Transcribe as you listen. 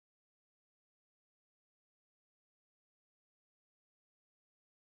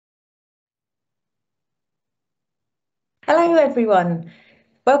Hello everyone.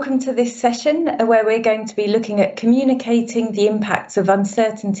 Welcome to this session where we're going to be looking at communicating the impacts of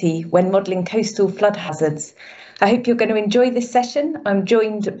uncertainty when modelling coastal flood hazards. I hope you're going to enjoy this session. I'm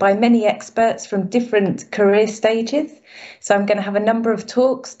joined by many experts from different career stages. So I'm going to have a number of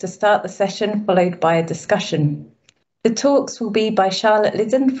talks to start the session, followed by a discussion. The talks will be by Charlotte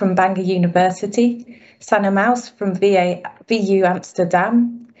Lidden from Bangor University, Sanne Maus from VU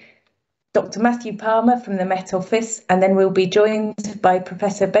Amsterdam, Dr. Matthew Palmer from the Met Office, and then we'll be joined by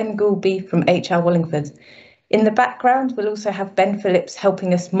Professor Ben Goulby from HR Wallingford. In the background, we'll also have Ben Phillips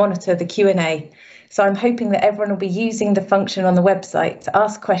helping us monitor the Q&A. So I'm hoping that everyone will be using the function on the website to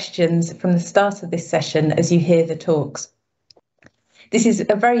ask questions from the start of this session as you hear the talks. This is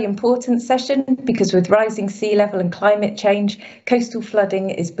a very important session because with rising sea level and climate change, coastal flooding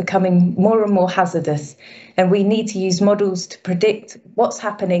is becoming more and more hazardous, and we need to use models to predict what's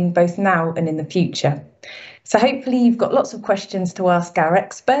happening both now and in the future. So hopefully you've got lots of questions to ask our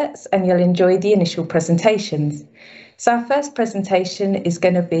experts and you'll enjoy the initial presentations. So our first presentation is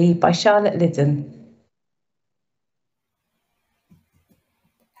going to be by Charlotte Lidden.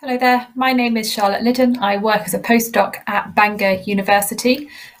 Hello there, my name is Charlotte Lidden. I work as a postdoc at Bangor University,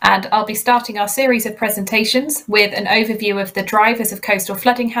 and I'll be starting our series of presentations with an overview of the drivers of coastal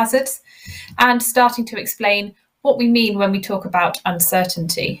flooding hazards and starting to explain what we mean when we talk about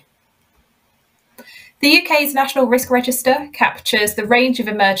uncertainty. The UK's National Risk Register captures the range of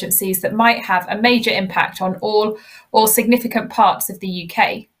emergencies that might have a major impact on all or significant parts of the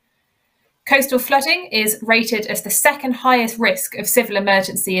UK. Coastal flooding is rated as the second highest risk of civil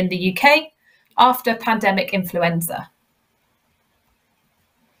emergency in the UK after pandemic influenza.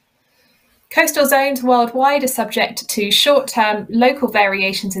 Coastal zones worldwide are subject to short-term local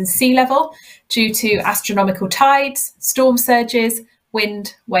variations in sea level due to astronomical tides, storm surges,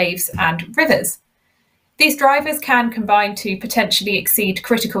 wind, waves, and rivers. These drivers can combine to potentially exceed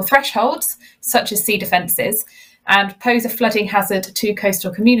critical thresholds, such as sea defences, and pose a flooding hazard to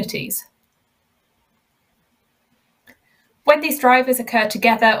coastal communities. When these drivers occur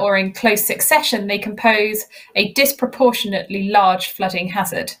together or in close succession, they can pose a disproportionately large flooding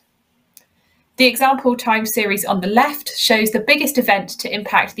hazard. The example time series on the left shows the biggest event to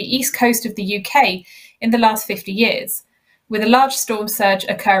impact the east coast of the UK in the last 50 years, with a large storm surge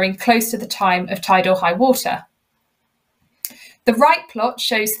occurring close to the time of tidal high water. The right plot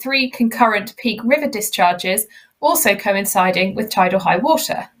shows three concurrent peak river discharges also coinciding with tidal high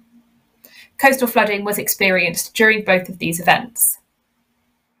water. Coastal flooding was experienced during both of these events.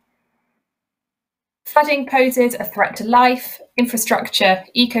 Flooding poses a threat to life, infrastructure,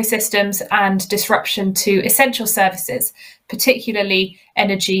 ecosystems, and disruption to essential services, particularly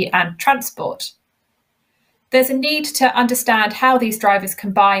energy and transport. There's a need to understand how these drivers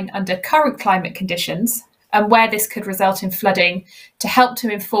combine under current climate conditions and where this could result in flooding to help to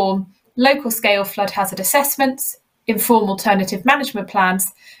inform local scale flood hazard assessments, inform alternative management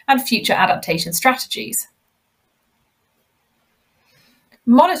plans, and future adaptation strategies.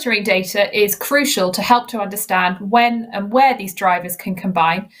 Monitoring data is crucial to help to understand when and where these drivers can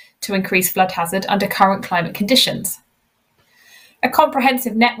combine to increase flood hazard under current climate conditions. A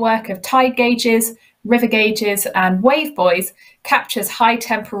comprehensive network of tide gauges, river gauges, and wave buoys captures high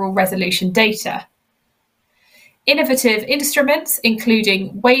temporal resolution data. Innovative instruments,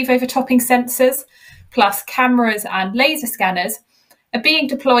 including wave overtopping sensors, plus cameras and laser scanners, are being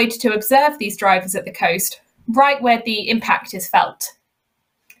deployed to observe these drivers at the coast, right where the impact is felt.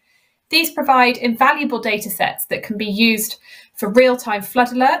 These provide invaluable data sets that can be used for real-time flood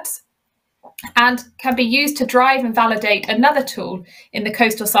alerts and can be used to drive and validate another tool in the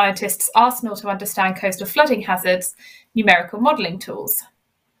coastal scientists' arsenal to understand coastal flooding hazards, numerical modelling tools.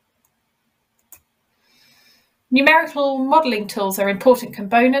 Numerical modelling tools are important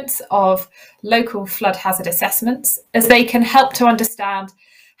components of local flood hazard assessments, as they can help to understand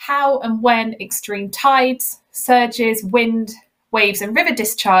how and when extreme tides, surges, wind, waves, and river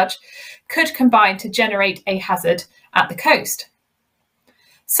discharge could combine to generate a hazard at the coast.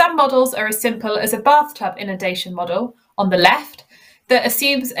 Some models are as simple as a bathtub inundation model on the left that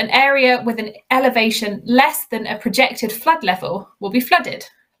assumes an area with an elevation less than a projected flood level will be flooded,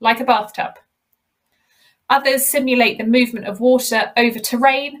 like a bathtub. Others simulate the movement of water over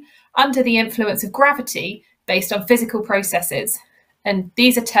terrain under the influence of gravity based on physical processes, and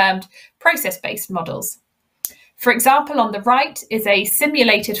these are termed process-based models. For example, on the right is a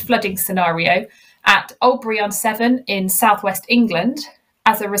simulated flooding scenario at Albury-on-Severn in southwest England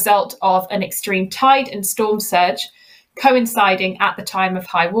as a result of an extreme tide and storm surge coinciding at the time of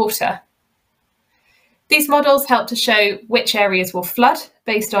high water. These models help to show which areas will flood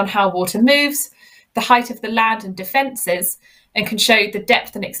based on how water moves, the height of the land and defences, and can show the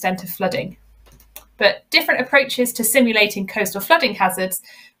depth and extent of flooding. But different approaches to simulating coastal flooding hazards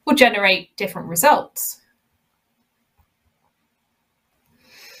will generate different results.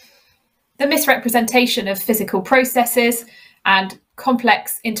 The misrepresentation of physical processes and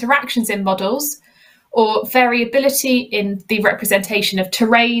complex interactions in models, or variability in the representation of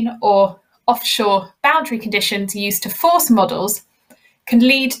terrain or offshore boundary conditions used to force models, can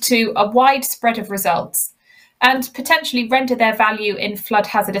lead to a wide spread of results and potentially render their value in flood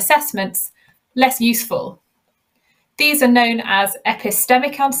hazard assessments less useful. These are known as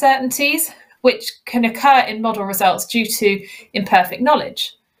epistemic uncertainties, which can occur in model results due to imperfect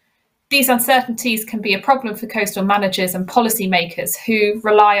knowledge. These uncertainties can be a problem for coastal managers and policymakers who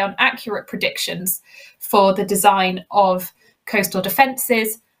rely on accurate predictions for the design of coastal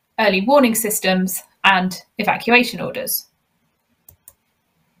defences, early warning systems, and evacuation orders.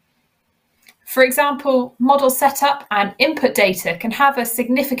 For example, model setup and input data can have a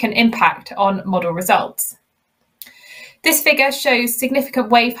significant impact on model results. This figure shows significant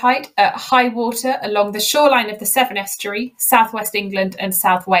wave height at high water along the shoreline of the Severn Estuary, southwest England and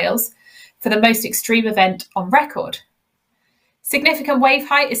South Wales, for the most extreme event on record. Significant wave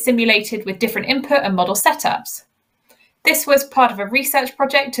height is simulated with different input and model setups. This was part of a research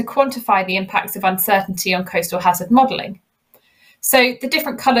project to quantify the impacts of uncertainty on coastal hazard modelling. So the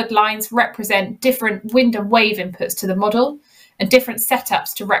different coloured lines represent different wind and wave inputs to the model, and different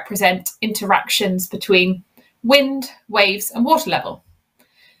setups to represent interactions between wind, waves and water level.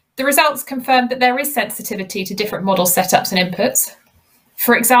 The results confirm that there is sensitivity to different model setups and inputs.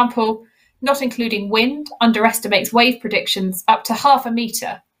 For example, not including wind underestimates wave predictions up to 0.5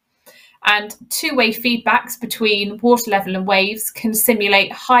 metre, and two-way feedbacks between water level and waves can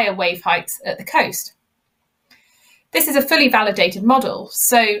simulate higher wave heights at the coast. This is a fully validated model,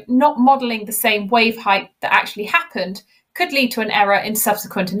 so not modelling the same wave height that actually happened could lead to an error in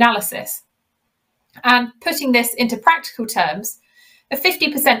subsequent analysis. And putting this into practical terms, a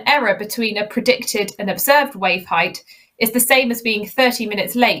 50% error between a predicted and observed wave height is the same as being 30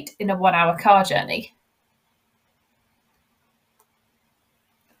 minutes late in a 1-hour car journey.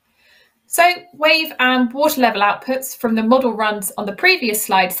 So wave and water level outputs from the model runs on the previous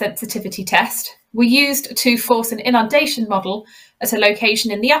slide sensitivity test were used to force an inundation model at a location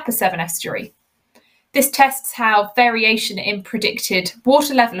in the upper Severn Estuary. This tests how variation in predicted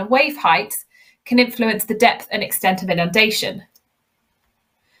water level and wave heights can influence the depth and extent of inundation.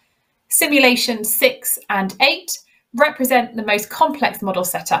 Simulations 6 and 8 represent the most complex model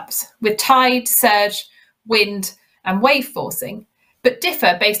setups, with tide, surge, wind and wave forcing, but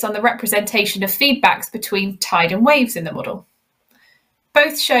differ based on the representation of feedbacks between tide and waves in the model.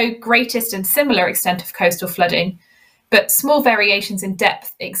 Both show greatest and similar extent of coastal flooding, but small variations in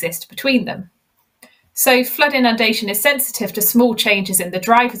depth exist between them. So flood inundation is sensitive to small changes in the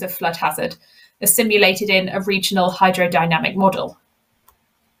drivers of flood hazard, as simulated in a regional hydrodynamic model.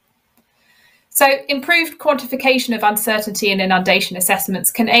 So improved quantification of uncertainty and inundation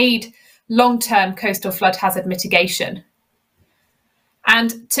assessments can aid long-term coastal flood hazard mitigation,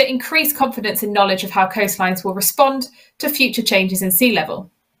 and to increase confidence in knowledge of how coastlines will respond to future changes in sea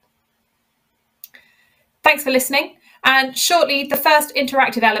level. Thanks for listening, and shortly the first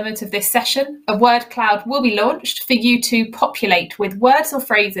interactive element of this session, a word cloud, will be launched for you to populate with words or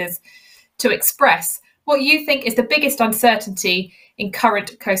phrases to express what you think is the biggest uncertainty in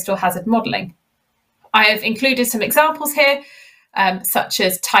current coastal hazard modelling. I have included some examples here, such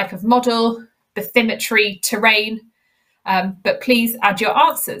as type of model, bathymetry, terrain, but please add your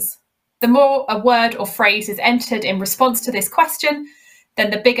answers. The more a word or phrase is entered in response to this question, then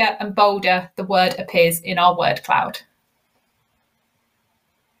the bigger and bolder the word appears in our word cloud.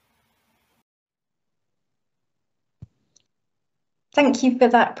 Thank you for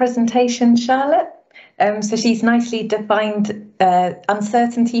that presentation, Charlotte. So she's nicely defined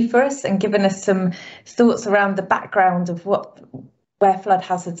uncertainty for us and given us some thoughts around the background of where flood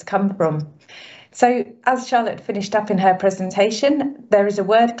hazards come from. So as Charlotte finished up in her presentation, there is a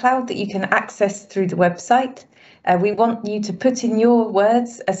word cloud that you can access through the website. We want you to put in your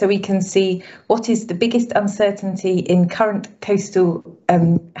words so we can see what is the biggest uncertainty in current coastal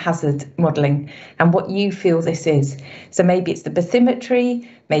hazard modelling and what you feel this is. So maybe it's the bathymetry,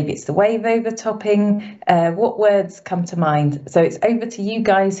 maybe it's the wave overtopping, what words come to mind? So it's over to you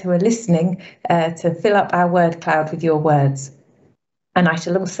guys who are listening to fill up our word cloud with your words. And I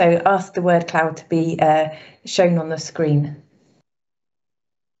shall also ask the word cloud to be shown on the screen.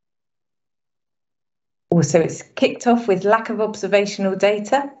 Also, it's kicked off with lack of observational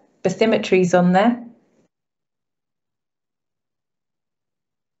data. Bathymetry's on there.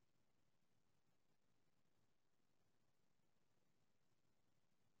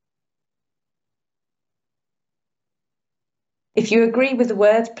 If you agree with the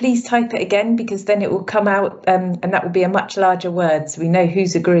word, please type it again, because then it will come out and that will be a much larger word, so we know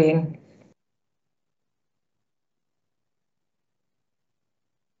who's agreeing.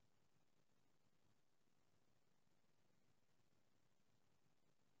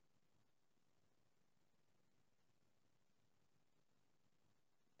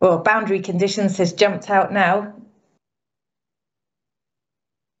 Well, boundary conditions has jumped out now.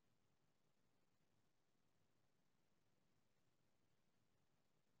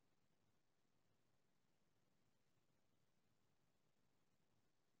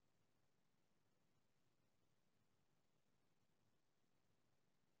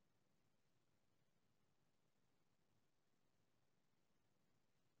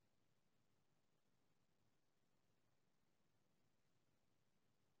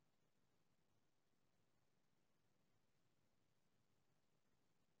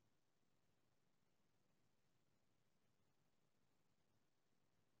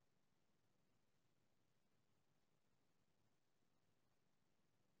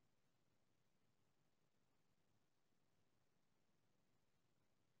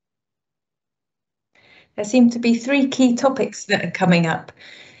 There seem to be three key topics that are coming up: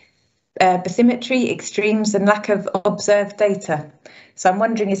 bathymetry, extremes, and lack of observed data. So I'm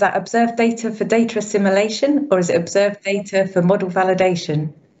wondering, is that observed data for data assimilation, or is it observed data for model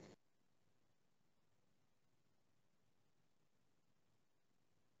validation?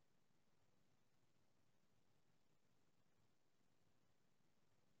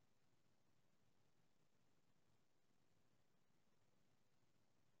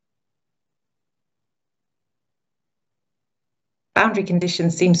 Boundary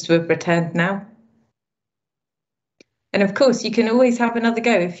conditions seems to have returned now. And of course, you can always have another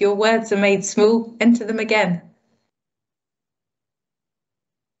go. If your words are made small, enter them again.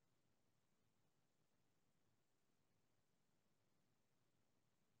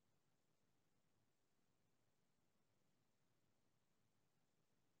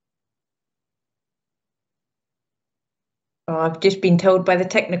 Oh, I've just been told by the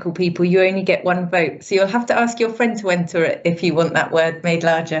technical people you only get one vote, so you'll have to ask your friend to enter it if you want that word made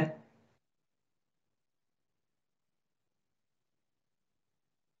larger.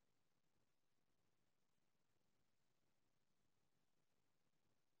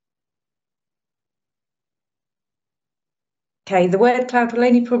 Okay, the word cloud will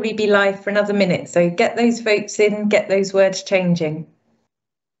only probably be live for another minute, so get those votes in, get those words changing.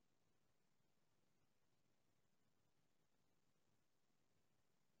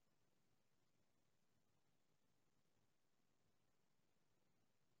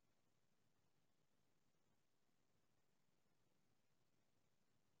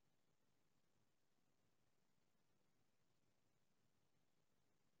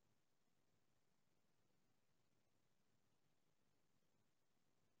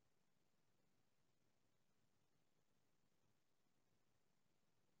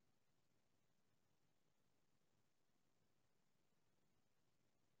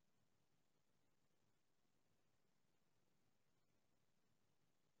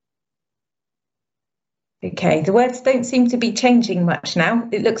 Okay, the words don't seem to be changing much now.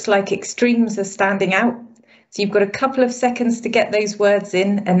 It looks like extremes are standing out. So you've got a couple of seconds to get those words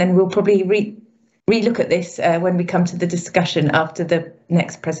in, and then we'll probably re-look at this when we come to the discussion after the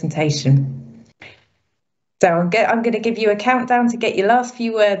next presentation. So I'm going to give you a countdown to get your last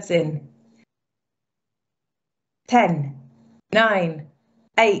few words in. 10, 9,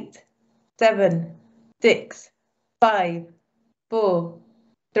 8, 7, 6, 5, 4,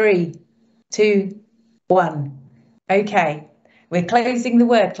 3, 2, 1. Okay, we're closing the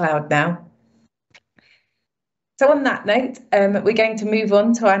word cloud now. So on that note, we're going to move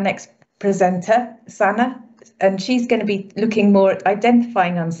on to our next presenter, Sana, and she's going to be looking more at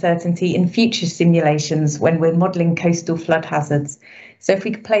identifying uncertainty in future simulations when we're modelling coastal flood hazards. So if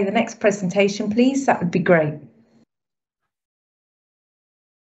we could play the next presentation, please, that would be great.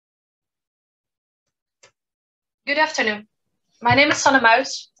 Good afternoon. My name is Sanne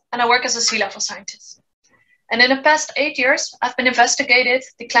Muis, and I work as a sea level scientist. And in the past 8 years, I've been investigating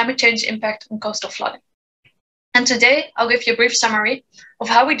the climate change impact on coastal flooding. And today, I'll give you a brief summary of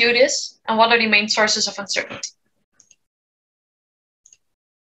how we do this and what are the main sources of uncertainty.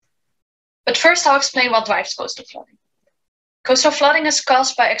 But first, I'll explain what drives coastal flooding. Coastal flooding is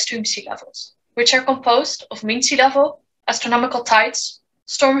caused by extreme sea levels, which are composed of mean sea level, astronomical tides,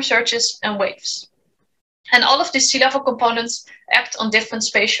 storm surges, and waves. And all of these sea level components act on different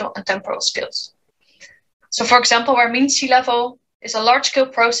spatial and temporal scales. So for example, where mean sea level is a large-scale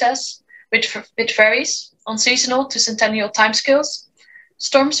process which varies on seasonal to centennial timescales,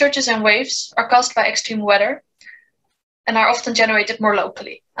 storm surges and waves are caused by extreme weather, and are often generated more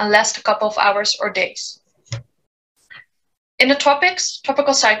locally and last a couple of hours or days. In the tropics,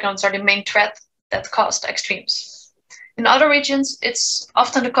 tropical cyclones are the main threat that cause extremes. In other regions, it's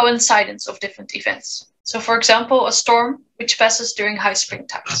often the coincidence of different events. So for example, a storm which passes during high spring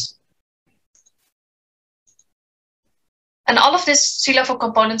tides. And all of these sea level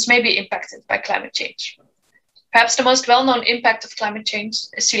components may be impacted by climate change. Perhaps the most well-known impact of climate change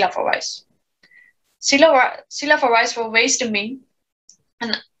is sea level rise. Sea level rise will raise the mean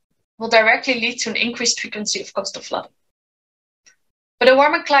and will directly lead to an increased frequency of coastal flooding. But a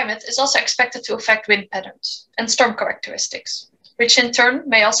warmer climate is also expected to affect wind patterns and storm characteristics, which in turn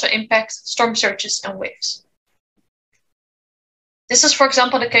may also impact storm surges and waves. This is, for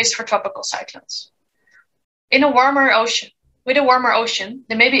example, the case for tropical cyclones. With a warmer ocean,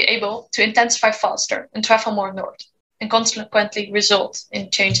 they may be able to intensify faster and travel more north, and consequently result in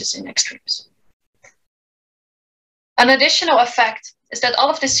changes in extremes. An additional effect is that all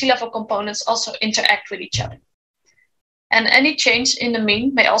of the sea level components also interact with each other. And any change in the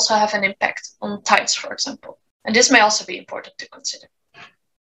mean may also have an impact on tides, for example. And this may also be important to consider.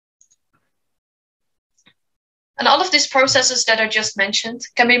 And all of these processes that I just mentioned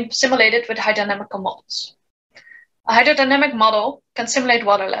can be simulated with hydrodynamical models. A hydrodynamic model can simulate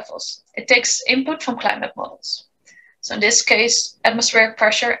water levels. It takes input from climate models. So in this case, atmospheric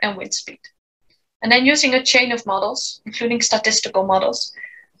pressure and wind speed. And then using a chain of models, including statistical models,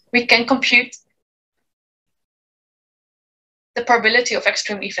 we can compute the probability of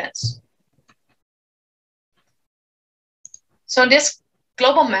extreme events. So this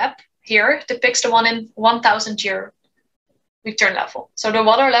global map here depicts the 1 in 1,000 year return level. So the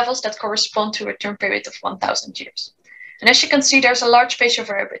water levels that correspond to a return period of 1,000 years. And as you can see, there's a large spatial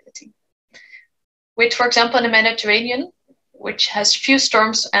variability. With, for example, in the Mediterranean, which has few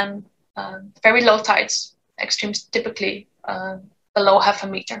storms and very low tides, extremes typically below 0.5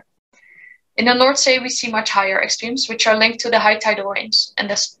 meter. In the North Sea, we see much higher extremes, which are linked to the high tidal range and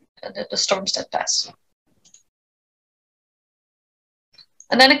the storms that pass.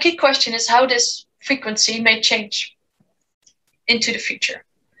 And then a key question is how this frequency may change into the future.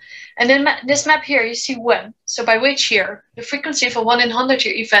 And in this map here, you see when, so by which year, the frequency of a 1 in 100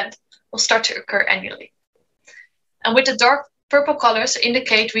 year event will start to occur annually. And with the dark purple colors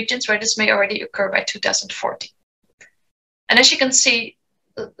indicate regions where this may already occur by 2040. And as you can see,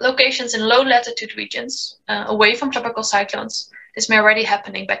 locations in low latitude regions away from tropical cyclones, this may already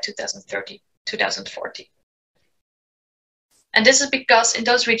happening by 2030, 2040. And this is because in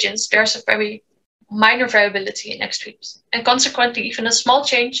those regions, there's a very minor variability in extremes. And consequently, even a small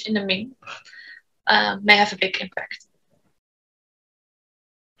change in the mean may have a big impact.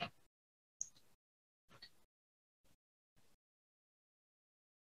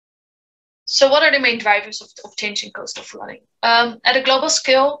 So what are the main drivers of changing coastal flooding? At a global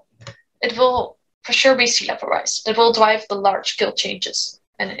scale, it will for sure be sea level rise that will drive the large scale changes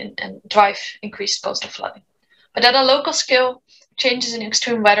and drive increased coastal flooding. But at a local scale, changes in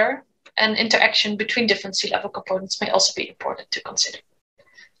extreme weather and interaction between different sea level components may also be important to consider.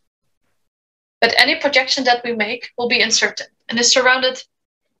 But any projection that we make will be uncertain and is surrounded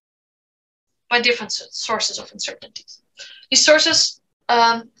by different sources of uncertainties. These sources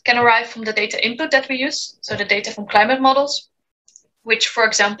can arrive from the data input that we use, so the data from climate models, which, for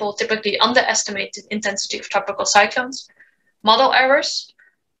example, typically underestimate the intensity of tropical cyclones, model errors.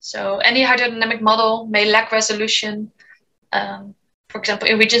 So any hydrodynamic model may lack resolution, for example,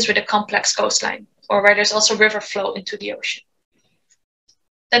 in regions with a complex coastline, or where there's also river flow into the ocean.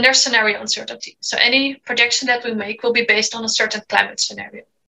 Then there's scenario uncertainty. So any projection that we make will be based on a certain climate scenario,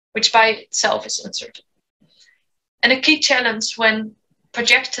 which by itself is uncertain. And a key challenge when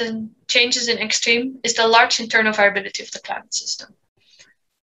projecting changes in extreme is the large internal variability of the climate system.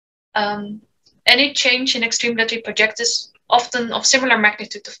 Any change in extreme that we project is often of similar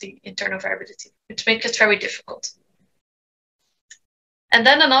magnitude of the internal variability, which makes it very difficult. And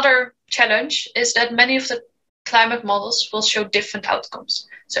then another challenge is that many of the climate models will show different outcomes.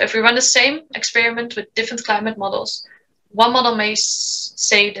 So if we run the same experiment with different climate models, one model may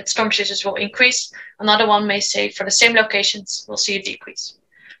say that storm surges will increase, another one may say for the same locations, we'll see a decrease.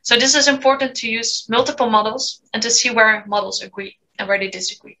 So this is important to use multiple models and to see where models agree and where they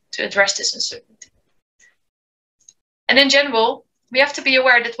disagree to address this uncertainty. And in general, we have to be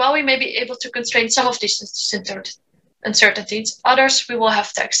aware that while we may be able to constrain some of these uncertainties, others we will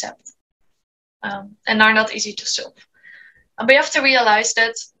have to accept and are not easy to solve. And we have to realize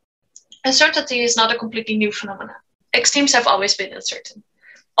that uncertainty is not a completely new phenomenon. Extremes have always been uncertain.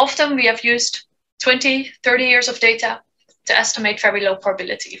 Often we have used 20, 30 years of data to estimate very low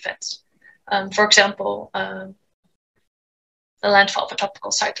probability events. For example, the landfall of a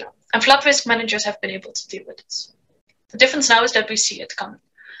tropical cyclone. And flood risk managers have been able to deal with this. The difference now is that we see it coming.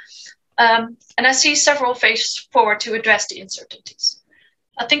 And I see several ways forward to address the uncertainties.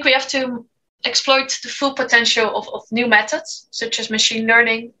 I think we have to exploit the full potential of new methods, such as machine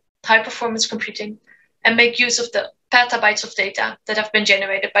learning, high performance computing, and make use of the petabytes of data that have been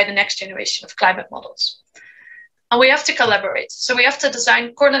generated by the next generation of climate models. And we have to collaborate. So we have to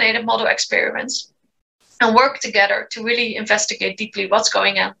design coordinated model experiments and work together to really investigate deeply what's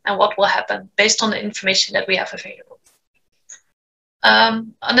going on and what will happen based on the information that we have available.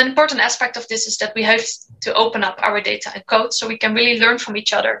 And an important aspect of this is that we have to open up our data and code so we can really learn from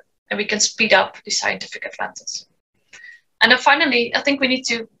each other and we can speed up the scientific advances. And then finally, I think we need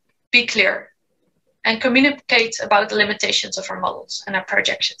to be clear and communicate about the limitations of our models and our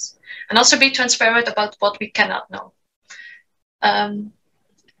projections, and also be transparent about what we cannot know. In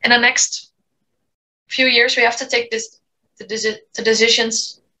the next few years, we have to take the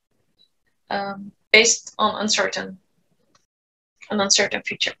decisions based on an uncertain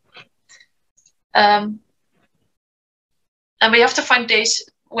future. And we have to find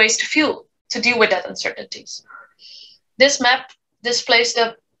ways to deal with that uncertainties. This map displays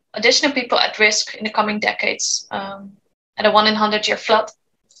the additional people at risk in the coming decades at a 1 in 100-year flood.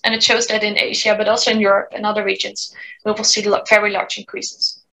 And it shows that in Asia, but also in Europe and other regions, we will see very large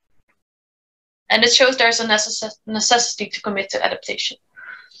increases. And it shows there's a necessity to commit to adaptation.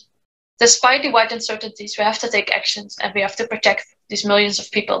 Despite the wide uncertainties, we have to take actions and we have to protect these millions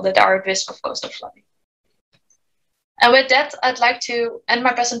of people that are at risk of coastal flooding. And with that, I'd like to end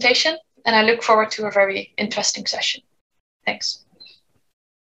my presentation, and I look forward to a very interesting session. Thanks.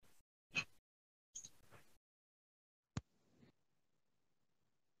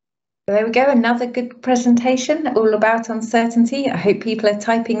 There we go, another good presentation all about uncertainty. I hope people are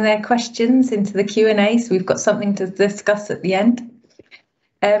typing their questions into the Q&A so we've got something to discuss at the end.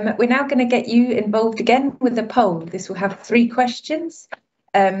 We're now going to get you involved again with a poll. This will have 3 questions.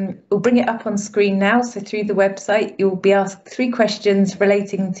 We'll bring it up on screen now. So through the website, you'll be asked 3 questions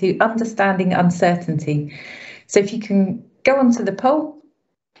relating to understanding uncertainty. So if you can go onto the poll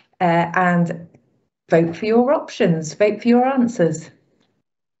and vote for your options, vote for your answers.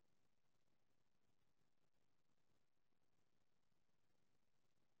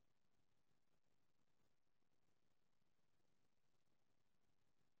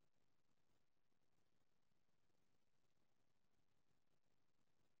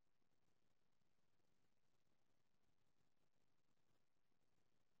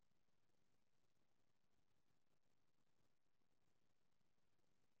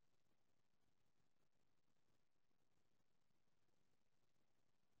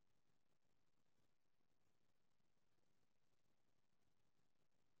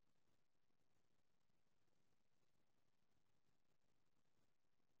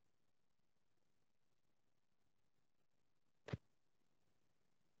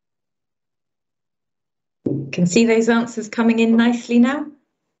 Can see those answers coming in nicely now.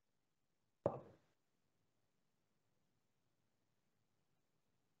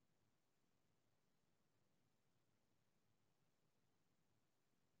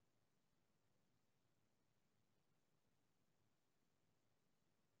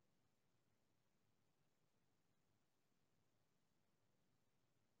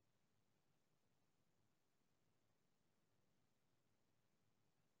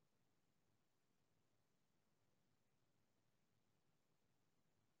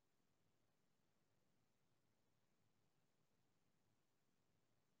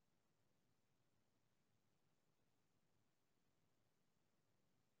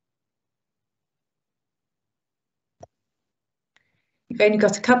 You've only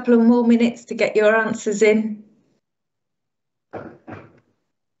got a couple of more minutes to get your answers in.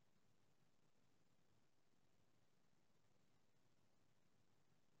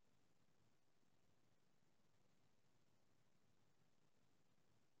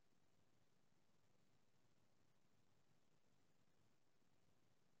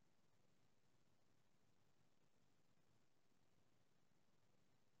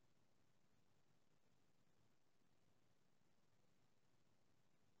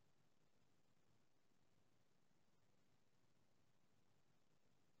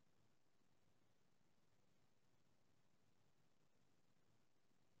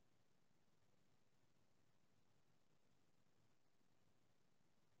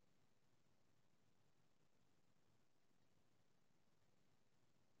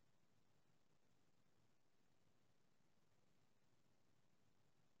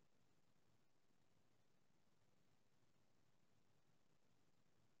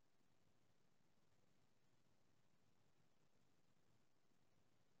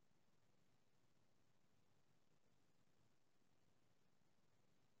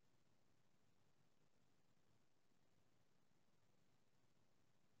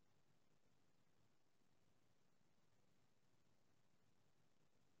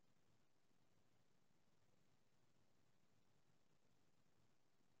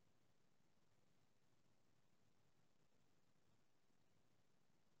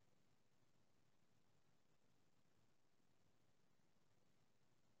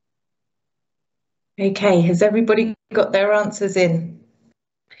 Okay, has everybody got their answers in?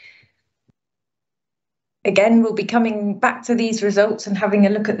 Again, we'll be coming back to these results and having a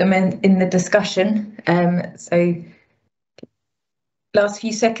look at them in the discussion. So last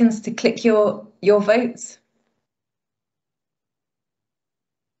few seconds to click your votes.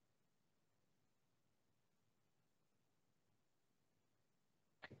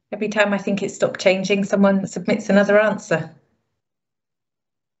 Every time I think it stopped changing, someone submits another answer.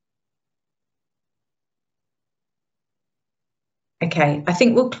 Okay, I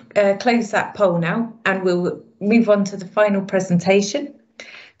think we'll close that poll now and we'll move on to the final presentation.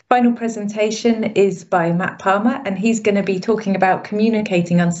 The final presentation is by Matt Palmer, and he's going to be talking about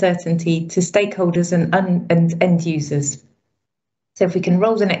communicating uncertainty to stakeholders and end users. So if we can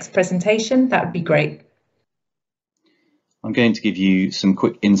roll the next presentation, that would be great. I'm going to give you some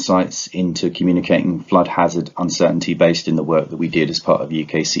quick insights into communicating flood hazard uncertainty based in the work that we did as part of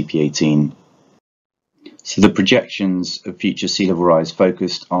UK CP18. So the projections of future sea level rise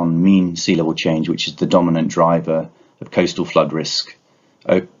focused on mean sea level change, which is the dominant driver of coastal flood risk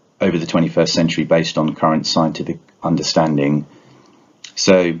over the 21st century based on current scientific understanding.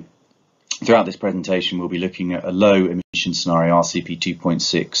 So throughout this presentation, we'll be looking at a low emission scenario, RCP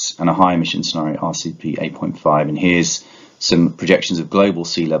 2.6, and a high emission scenario, RCP 8.5. And here's some projections of global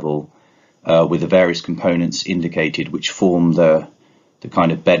sea level with the various components indicated, which form the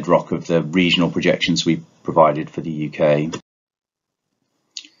kind of bedrock of the regional projections we provided for the UK.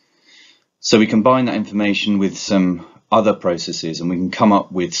 So we combine that information with some other processes and we can come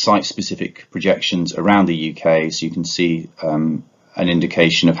up with site-specific projections around the UK. So you can see an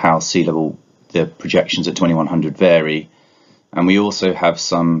indication of how sea level, the projections at 2100 vary. And we also have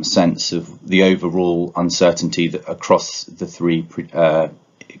some sense of the overall uncertainty that across the three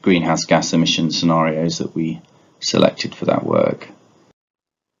greenhouse gas emission scenarios that we selected for that work.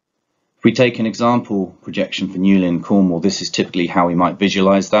 If we take an example projection for Newlyn, Cornwall, this is typically how we might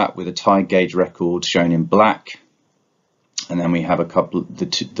visualize that, with a tide gauge record shown in black. And then we have a couple,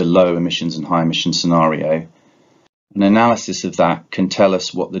 the low emissions and high emission scenario. An analysis of that can tell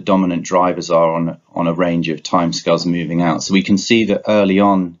us what the dominant drivers are on a range of timescales moving out. So we can see that early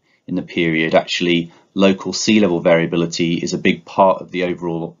on in the period, actually, local sea level variability is a big part of the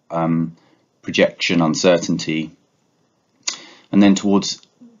overall projection uncertainty. And then towards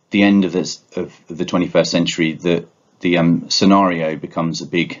the end of the 21st century, the scenario becomes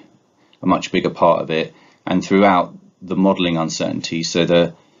a much bigger part of it, and throughout the modelling uncertainty, so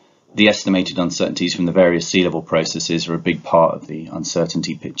the estimated uncertainties from the various sea level processes are a big part of the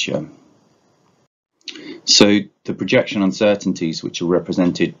uncertainty picture. So the projection uncertainties, which are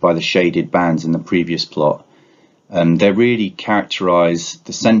represented by the shaded bands in the previous plot, they really characterise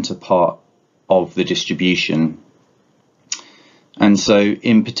the centre part of the distribution. And so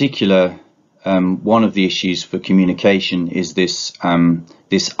in particular, one of the issues for communication is this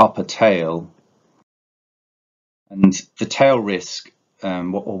upper tail. And the tail risk, or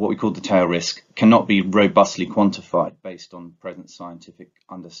what we call the tail risk, cannot be robustly quantified based on present scientific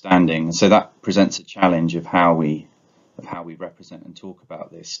understanding. And so that presents a challenge of how we represent and talk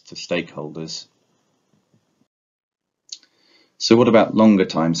about this to stakeholders. So what about longer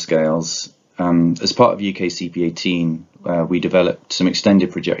timescales? As part of UK CP18, we developed some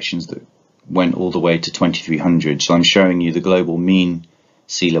extended projections that went all the way to 2300. So I'm showing you the global mean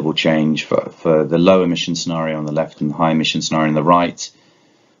sea level change for the low emission scenario on the left and the high emission scenario on the right.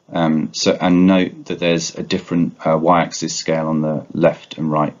 And note that there's a different y-axis scale on the left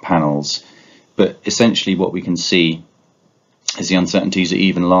and right panels. But essentially what we can see is the uncertainties are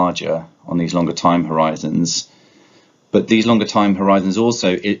even larger on these longer time horizons. But these longer time horizons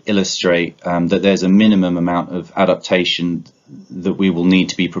also illustrate that there's a minimum amount of adaptation that we will need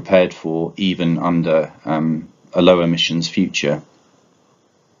to be prepared for even under a low emissions future.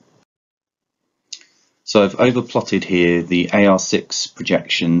 So I've overplotted here the AR6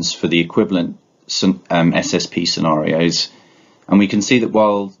 projections for the equivalent SSP scenarios, and we can see that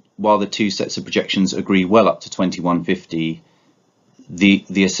while the two sets of projections agree well up to 2150,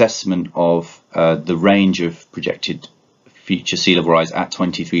 the assessment of the range of projected future sea level rise at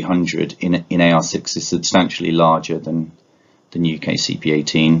 2300 in AR6 is substantially larger than UK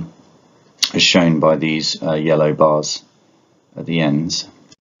CP18, as shown by these yellow bars at the ends.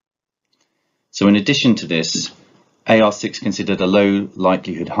 So in addition to this, AR6 considered a low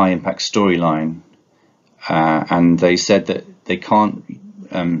likelihood, high impact storyline, and they said that they can't,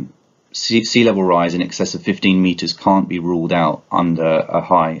 sea level rise in excess of 15 meters can't be ruled out under a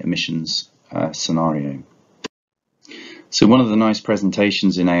high emissions scenario. So one of the nice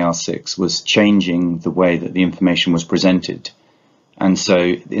presentations in AR6 was changing the way that the information was presented. And so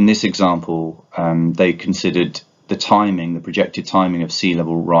in this example, they considered the timing, the projected timing of sea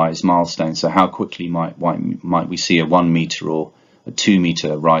level rise milestones. So how quickly might we see a 1 meter or a 2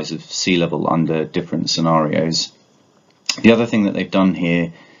 meter rise of sea level under different scenarios? The other thing that they've done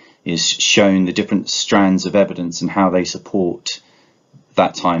here is shown the different strands of evidence and how they support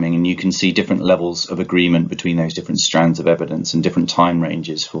that timing, and you can see different levels of agreement between those different strands of evidence and different time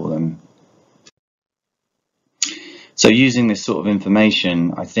ranges for them. So using this sort of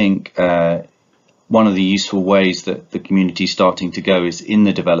information, I think one of the useful ways that the community is starting to go is in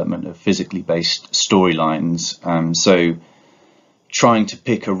the development of physically based storylines. So trying to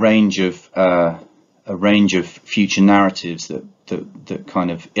pick a range of future narratives that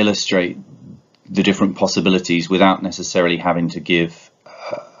kind of illustrate the different possibilities without necessarily having to give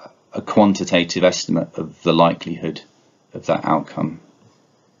a quantitative estimate of the likelihood of that outcome.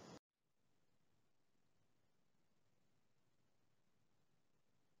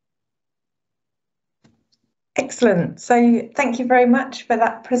 Excellent. So thank you very much for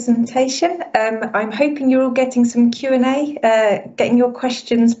that presentation. I'm hoping you're all getting some Q&A, getting your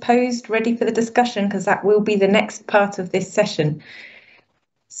questions posed, ready for the discussion, because that will be the next part of this session.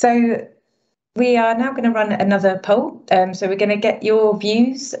 So we are now going to run another poll. So we're going to get your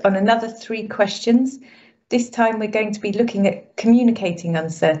views on another 3 questions. This time we're going to be looking at communicating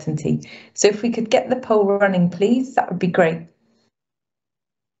uncertainty. So if we could get the poll running, please, that would be great.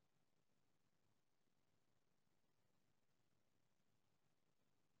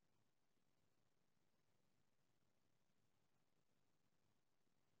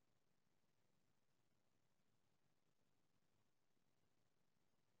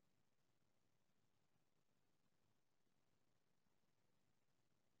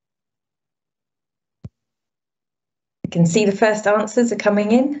 You can see the first answers are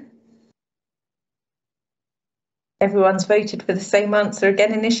coming in. Everyone's voted for the same answer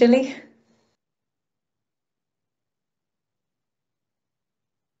again initially.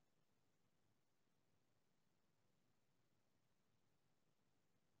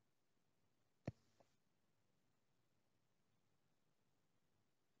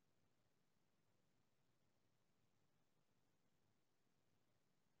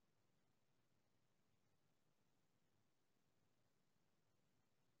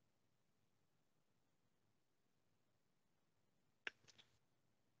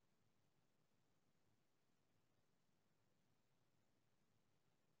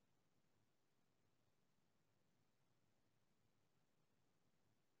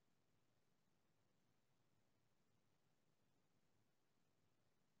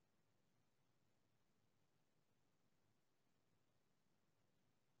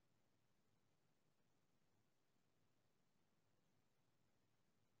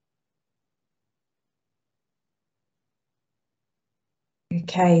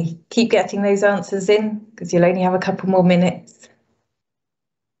 Okay, keep getting those answers in because you'll only have a couple more minutes.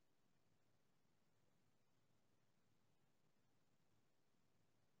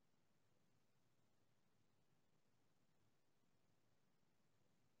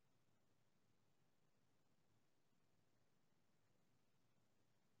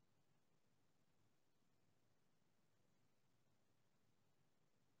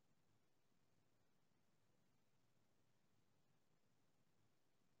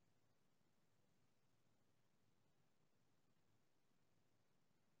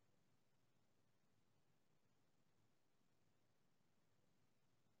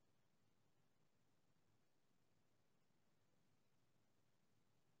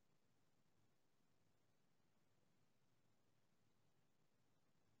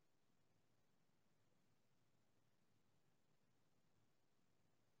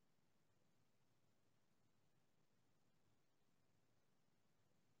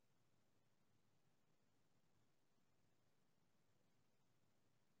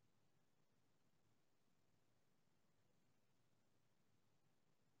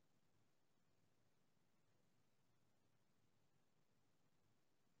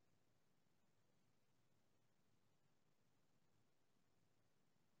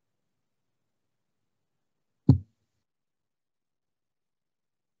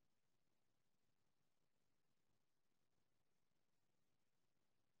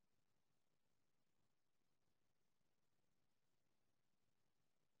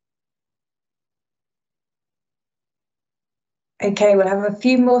 Okay, we'll have a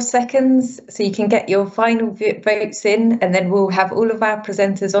few more seconds so you can get your final votes in, and then we'll have all of our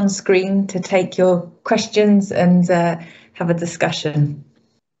presenters on screen to take your questions and have a discussion.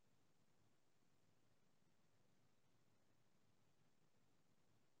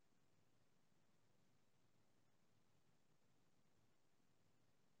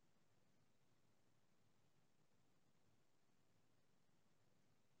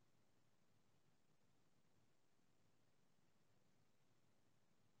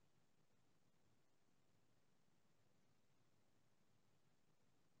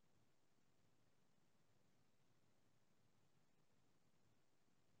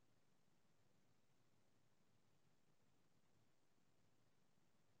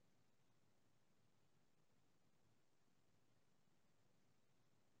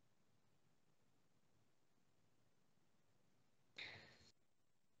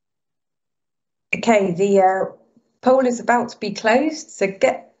 Okay, the poll is about to be closed, so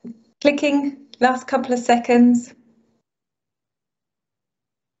get clicking, last couple of seconds.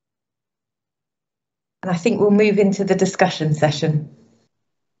 And I think we'll move into the discussion session.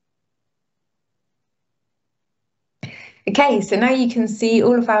 Okay, so now you can see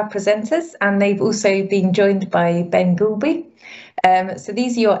all of our presenters, and they've also been joined by Ben Goulby. So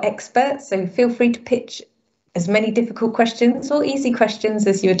these are your experts, so feel free to pitch as many difficult questions or easy questions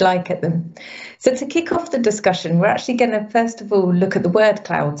as you would like at them. So to kick off the discussion, we're actually going to first of all look at the word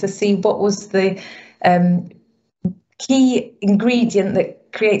cloud to see what was the key ingredient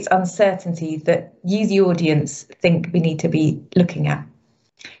that creates uncertainty that you, the audience, think we need to be looking at.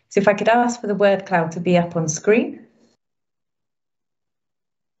 So if I could ask for the word cloud to be up on screen.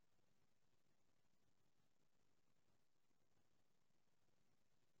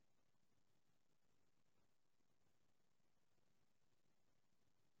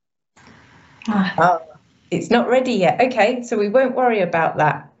 Oh, it's not ready yet. Okay, so we won't worry about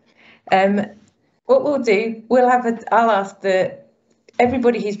that. What we'll do, I'll ask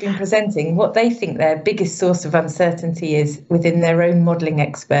everybody who's been presenting what they think their biggest source of uncertainty is within their own modelling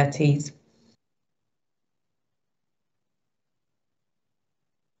expertise.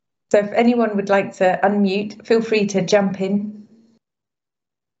 So if anyone would like to unmute, feel free to jump in.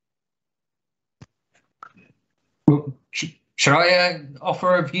 Should I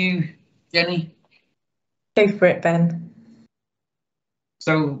offer a view, Jenny? Go for it, Ben.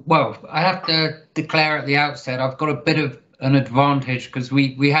 So, well, I have to declare at the outset, I've got a bit of an advantage because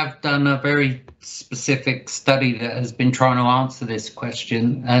we have done a very specific study that has been trying to answer this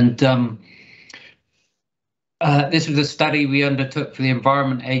question. And this was a study we undertook for the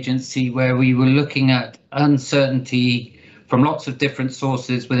Environment Agency where we were looking at uncertainty from lots of different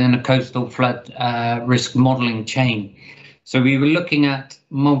sources within a coastal flood risk modelling chain. So we were looking at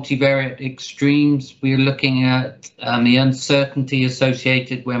multivariate extremes. We were looking at the uncertainty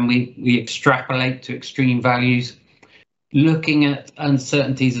associated when we extrapolate to extreme values, looking at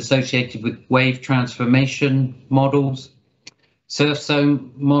uncertainties associated with wave transformation models, surf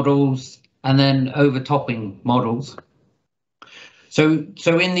zone models, and then overtopping models. So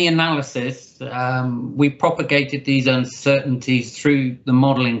in the analysis, we propagated these uncertainties through the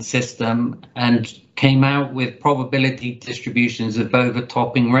modelling system and came out with probability distributions of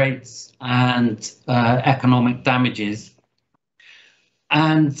overtopping rates and economic damages.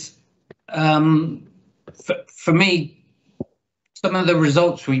 And for me, some of the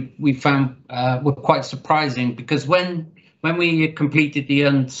results we found were quite surprising because when we completed the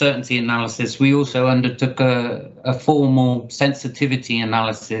uncertainty analysis, we also undertook a formal sensitivity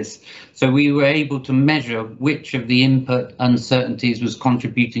analysis. So we were able to measure which of the input uncertainties was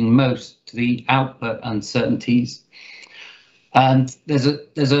contributing most to the output uncertainties. And there's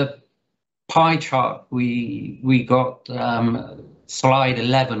a pie chart we got, slide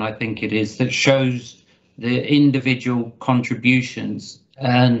 11, I think it is, that shows the individual contributions.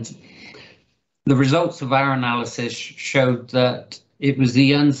 And the results of our analysis showed that it was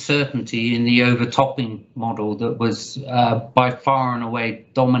the uncertainty in the overtopping model that was by far and away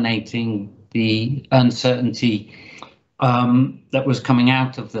dominating the uncertainty that was coming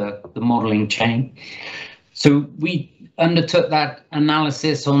out of the modelling chain. So we undertook that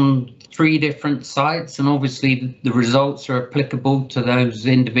analysis on 3 different sites, and obviously the results are applicable to those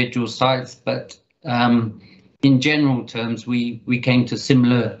individual sites, but in general terms, we came to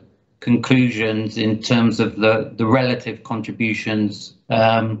similar conclusions in terms of the relative contributions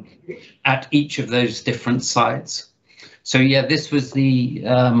at each of those different sites. So yeah, this was the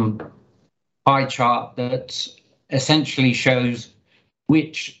pie chart that essentially shows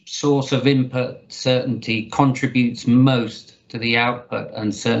which source of input certainty contributes most to the output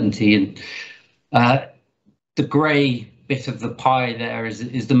uncertainty. And the grey bit of the pie there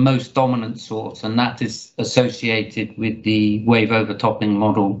is the most dominant source, and that is associated with the wave overtopping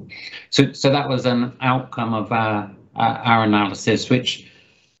model. So that was an outcome of our analysis, which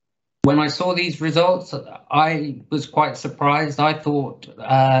when I saw these results, I was quite surprised. I thought,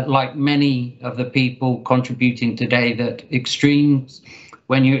 like many of the people contributing today, that extremes,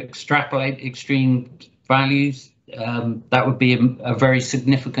 when you extrapolate extreme values, that would be a very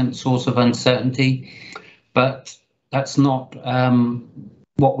significant source of uncertainty. But that's not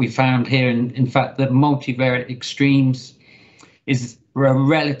what we found here. In fact, the multivariate extremes is a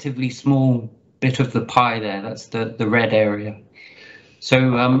relatively small bit of the pie there. That's the red area.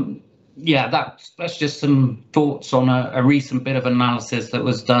 So yeah, that's just some thoughts on a recent bit of analysis that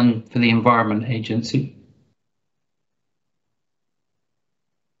was done for the Environment Agency.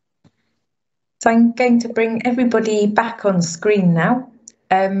 So I'm going to bring everybody back on screen now.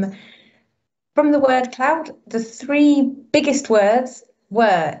 from the word cloud, the three biggest words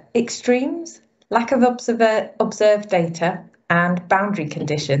were extremes, lack of observed data, and boundary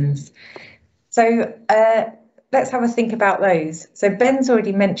conditions. So let's have a think about those. So Ben's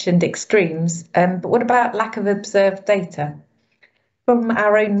already mentioned extremes, but what about lack of observed data? From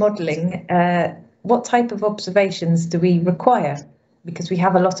our own modelling, what type of observations do we require? Because we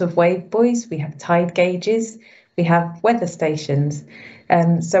have a lot of wave buoys, we have tide gauges, we have weather stations.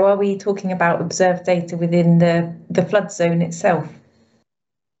 So are we talking about observed data within the flood zone itself?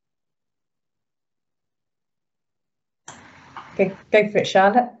 Okay, go for it,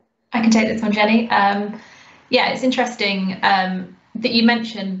 Charlotte. I can take this one, Jenny. Yeah, it's interesting that you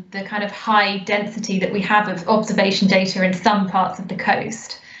mentioned the kind of high density that we have of observation data in some parts of the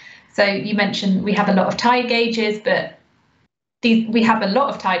coast. So you mentioned we have a lot of tide gauges, but we have a lot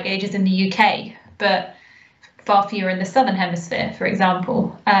of tide gauges in the UK, but far fewer in the Southern Hemisphere, for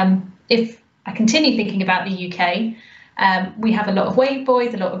example. If I continue thinking about the UK, we have a lot of wave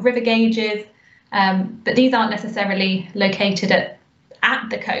buoys, a lot of river gauges, but these aren't necessarily located at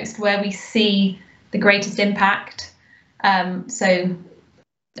the coast where we see the greatest impact. So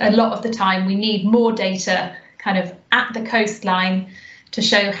a lot of the time we need more data kind of at the coastline to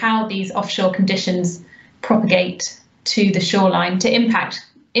show how these offshore conditions propagate to the shoreline to impact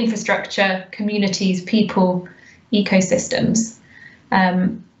infrastructure, communities, people, ecosystems.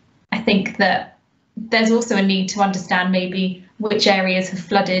 I think that there's also a need to understand maybe which areas have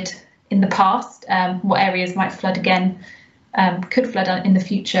flooded in the past, what areas might flood again, could flood in the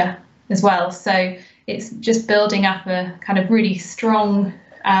future as well. So it's just building up a kind of really strong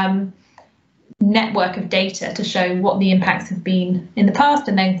network of data to show what the impacts have been in the past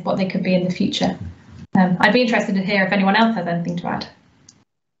and then what they could be in the future. I'd be interested to hear if anyone else has anything to add.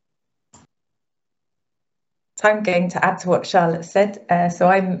 So I'm going to add to what Charlotte said. So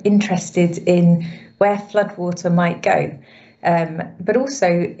I'm interested in where floodwater might go, but also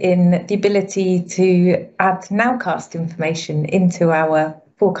in the ability to add nowcast information into our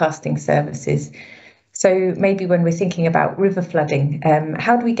forecasting services. So maybe when we're thinking about river flooding,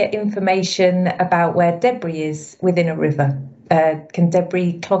 how do we get information about where debris is within a river? Can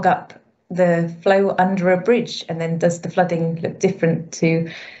debris clog up the flow under a bridge? And then does the flooding look different to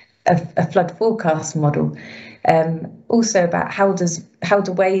a flood forecast model? Also about how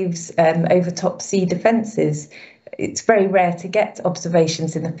do waves overtop sea defences? It's very rare to get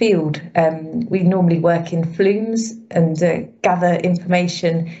observations in the field. We normally work in flumes and gather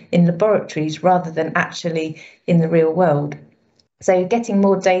information in laboratories rather than actually in the real world. So getting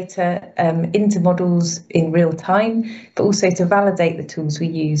more data into models in real time, but also to validate the tools we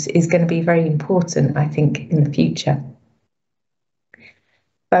use is going to be very important, I think, in the future.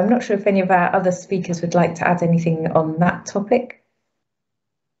 But I'm not sure if any of our other speakers would like to add anything on that topic.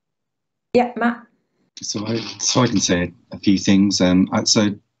 Yeah, Matt. So I can say a few things.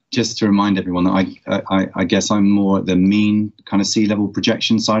 So just to remind everyone that I guess I'm more at the mean kind of sea level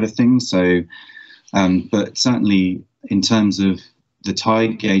projection side of things. So, but certainly in terms of the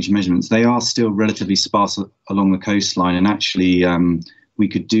tide gauge measurements, they are still relatively sparse along the coastline, and actually we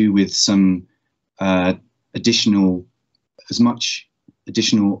could do with some additional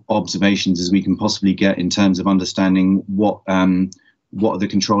observations as we can possibly get in terms of understanding what are the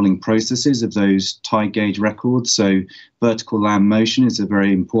controlling processes of those tide gauge records. So vertical land motion is a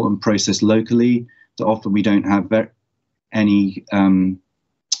very important process locally that often we don't have any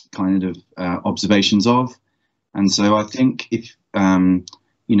kind of observations of. And so I think if,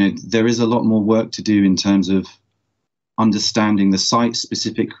 there is a lot more work to do in terms of understanding the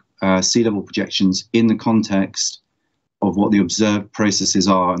site-specific sea level projections in the context of what the observed processes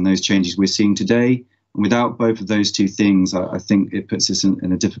are and those changes we're seeing today. And without both of those two things, I think it puts us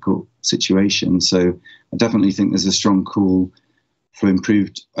in a difficult situation. So I definitely think there's a strong call for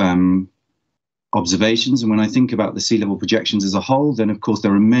improved observations. And when I think about the sea level projections as a whole, then of course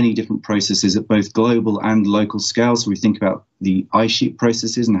there are many different processes at both global and local scale. So we think about the ice sheet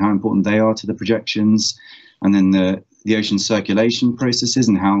processes and how important they are to the projections, and then the ocean circulation processes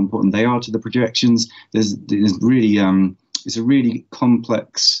and how important they are to the projections. There's really it's a really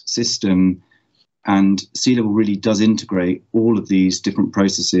complex system, and sea level really does integrate all of these different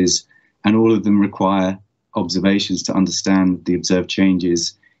processes, and all of them require observations to understand the observed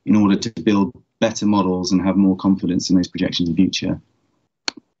changes in order to build better models and have more confidence in those projections in future.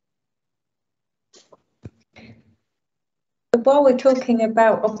 While we're talking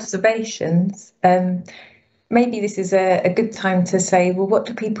about observations, maybe this is a good time to say, well, what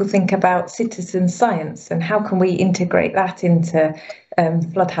do people think about citizen science, and how can we integrate that into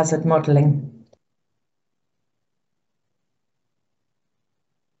flood hazard modelling?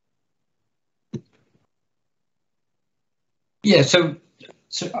 Yeah, so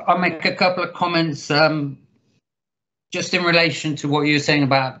I'll make a couple of comments just in relation to what you were saying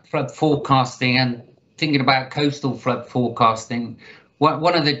about flood forecasting and thinking about coastal flood forecasting.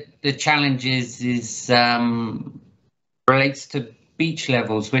 One of the challenges is relates to beach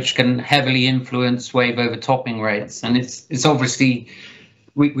levels, which can heavily influence wave overtopping rates, and it's obviously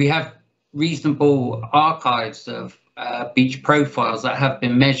we have reasonable archives of beach profiles that have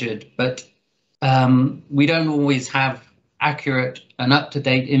been measured, but we don't always have accurate and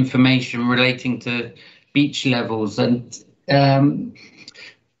up-to-date information relating to beach levels. And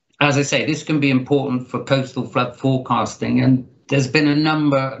as I say, this can be important for coastal flood forecasting. And there's been a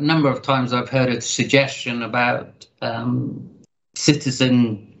number of times I've heard a suggestion about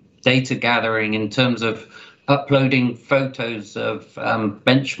citizen data gathering in terms of uploading photos of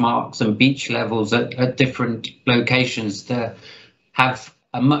benchmarks and beach levels at different locations to have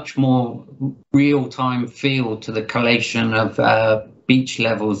a much more real-time feel to the collation of beach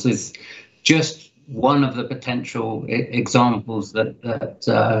levels is just one of the potential examples that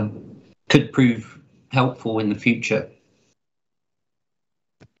could prove helpful in the future.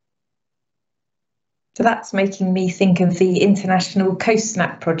 So that's making me think of the International Coast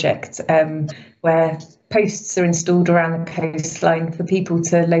Snap project, where posts are installed around the coastline for people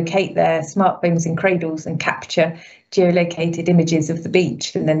to locate their smartphones in cradles and capture geolocated images of the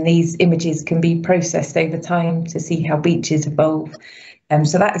beach. And then these images can be processed over time to see how beaches evolve.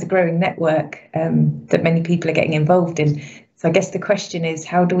 So that is a growing network that many people are getting involved in. So I guess the question is,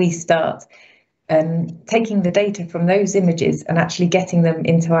 how do we start taking the data from those images and actually getting them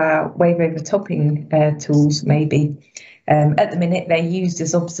into our wave overtopping tools, maybe? At the minute, they're used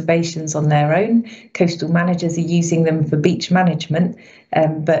as observations on their own. Coastal managers are using them for beach management,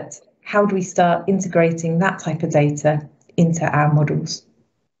 but how do we start integrating that type of data into our models?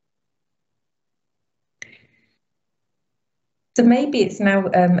 So maybe it's now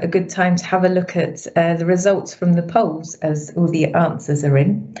a good time to have a look at the results from the polls as all the answers are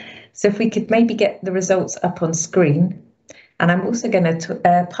in. So if we could maybe get the results up on screen. And I'm also going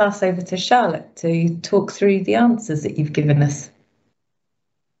to pass over to Charlotte to talk through the answers that you've given us.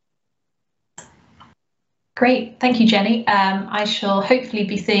 Great, thank you, Jenny. I shall hopefully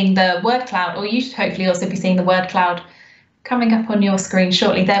be seeing the word cloud, or you should hopefully also be seeing the word cloud coming up on your screen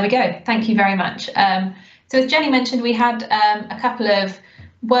shortly. There we go. Thank you very much. So as Jenny mentioned, we had a couple of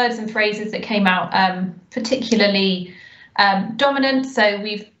words and phrases that came out particularly dominant. So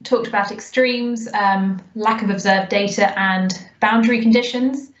we've talked about extremes, lack of observed data, and boundary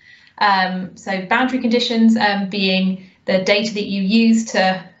conditions. So boundary conditions being the data that you use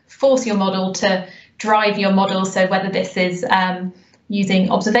to force your model to drive your model. So whether this is using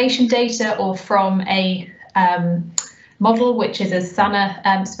observation data or from a model, which is as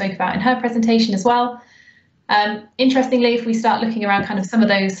Sana spoke about in her presentation as well. Interestingly, if we start looking around kind of some of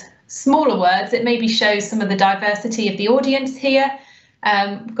those smaller words, it maybe shows some of the diversity of the audience here.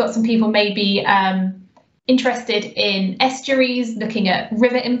 We've got some people maybe interested in estuaries, looking at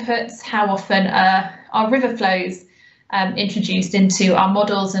river inputs, how often are river flows introduced into our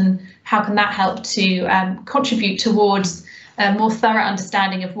models, and how can that help to contribute towards a more thorough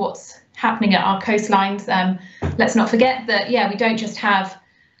understanding of what's happening at our coastlines. Let's not forget that, yeah, we don't just have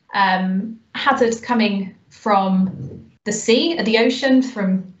hazards coming from the sea, the ocean,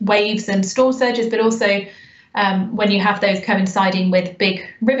 from waves and storm surges, but also when you have those coinciding with big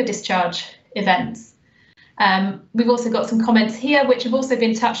river discharge events. We've also got some comments here which have also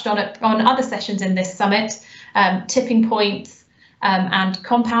been touched on other sessions in this summit, tipping points and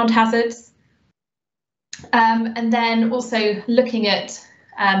compound hazards. And then also looking at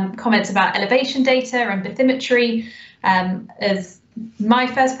comments about elevation data and bathymetry. As my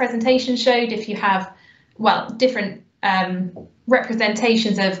first presentation showed, if you have, well, different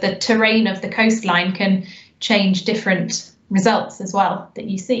representations of the terrain of the coastline can change different results as well that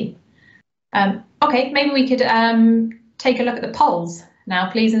you see. Okay, maybe we could take a look at the polls now,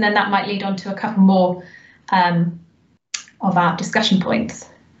 please, and then that might lead on to a couple more of our discussion points.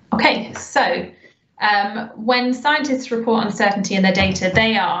 Okay, so when scientists report uncertainty in their data,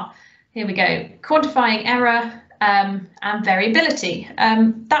 they are, here we go, quantifying error and variability.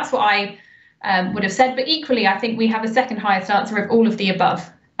 That's what I would have said, but equally I think we have a second highest answer of all of the above,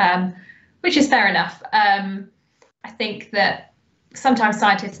 which is fair enough. I think that sometimes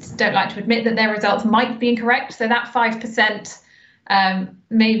scientists don't like to admit that their results might be incorrect, so that 5%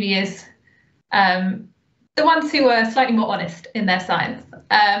 maybe is the ones who are slightly more honest in their science.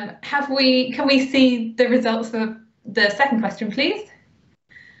 Can we see the results for the second question, please?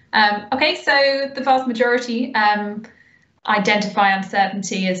 Okay, so the vast majority identify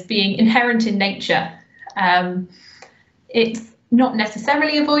uncertainty as being inherent in nature. it's not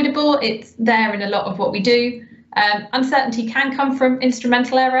necessarily avoidable. It's there in a lot of what we do. Uncertainty can come from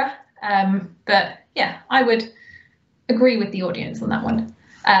instrumental error, but yeah, I would agree with the audience on that one.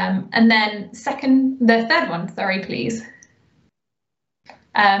 And then the third one, sorry, please.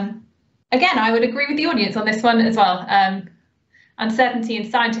 Again, I would agree with the audience on this one as well. Uncertainty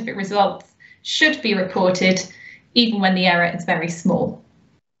in scientific results should be reported even when the error is very small.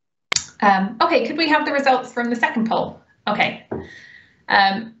 Okay, could we have the results from the second poll? Okay.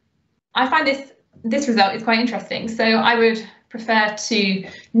 I find this result is quite interesting. So I would prefer to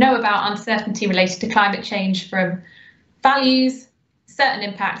know about uncertainty related to climate change from values, certain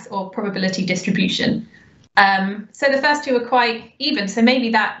impacts, or probability distribution. So the first two are quite even. So maybe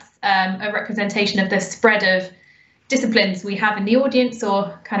that's a representation of the spread of disciplines we have in the audience,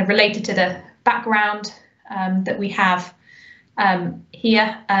 or kind of related to the background that we have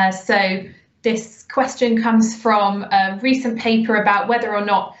here. So this question comes from a recent paper about whether or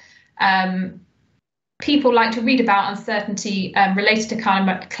not people like to read about uncertainty related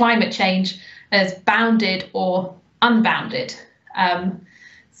to climate change as bounded or unbounded.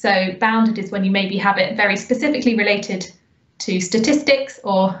 So bounded is when you maybe have it very specifically related to statistics,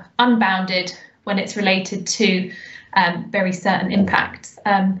 or unbounded when it's related to very certain impacts.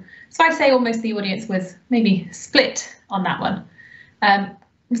 So I'd say almost the audience was maybe split on that one.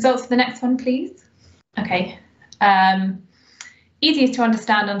 Results for the next one, please. Okay. Easiest to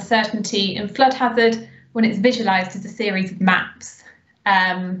understand uncertainty in flood hazard when it's visualized as a series of maps.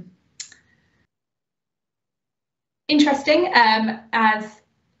 Interesting, as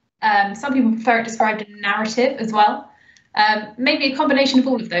some people prefer it described in a narrative as well. Maybe a combination of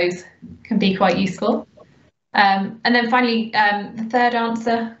all of those can be quite useful. And then finally, the third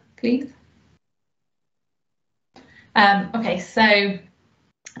answer, please. Okay, so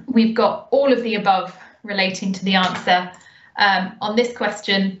we've got all of the above relating to the answer on this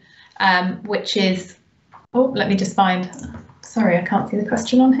question, which is, oh, let me just find, sorry, I can't see the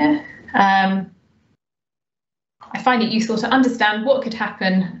question on here. I find it useful to understand what could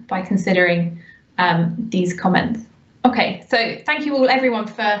happen by considering these comments. Okay, so thank you all, everyone,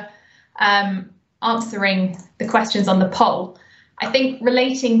 for answering the questions on the poll. I think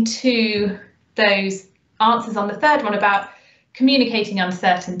relating to those answers on the third one about communicating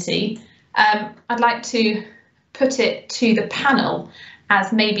uncertainty, I'd like to put it to the panel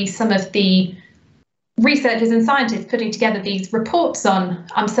as maybe some of the researchers and scientists putting together these reports on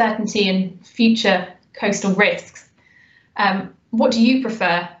uncertainty and future coastal risks. What do you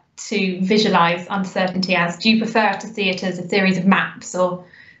prefer to visualize uncertainty as? Do you prefer to see it as a series of maps or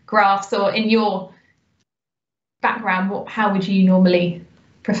graphs, or in your background, how would you normally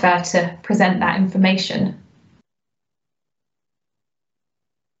prefer to present that information?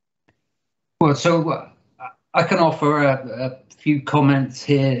 Well, so I can offer a few comments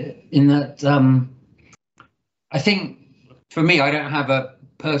here in that I think for me, I don't have a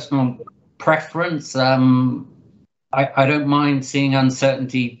personal preference. I don't mind seeing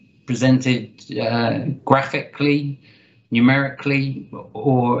uncertainty presented graphically, numerically,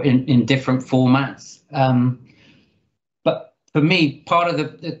 or in different formats. But for me, part of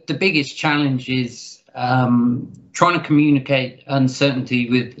the biggest challenge is trying to communicate uncertainty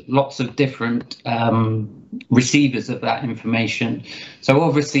with lots of different receivers of that information. So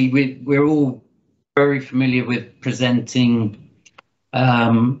obviously we're all very familiar with presenting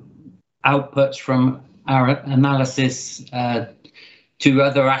outputs from our analysis to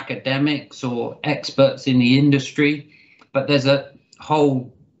other academics or experts in the industry, but there's a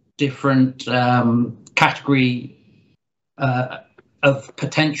whole different category of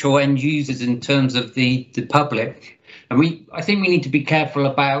potential end users in terms of the public. And I think we need to be careful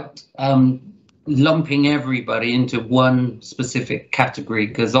about lumping everybody into one specific category,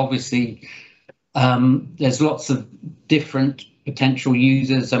 because obviously there's lots of different potential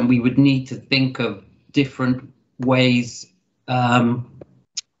users, and we would need to think of different ways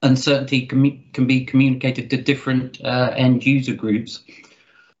uncertainty can be communicated to different end user groups.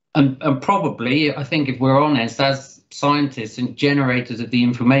 And probably, I think if we're honest, as scientists and generators of the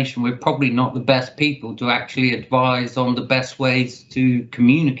information, we're probably not the best people to actually advise on the best ways to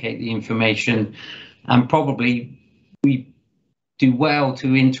communicate the information. And probably we do well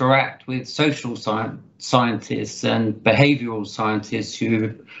to interact with social scientists and behavioural scientists who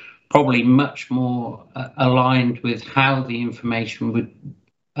are probably much more aligned with how the information would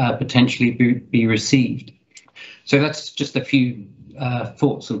potentially be received. So that's just a few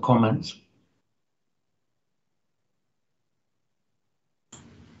thoughts and comments.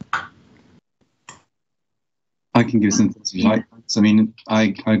 I can give some thoughts if you like. So, I mean,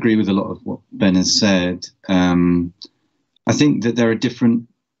 I agree with a lot of what Ben has said. I think that there are different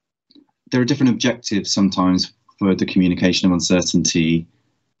objectives sometimes for the communication of uncertainty,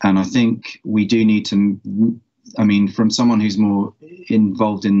 and I think we do need to. I mean, from someone who's more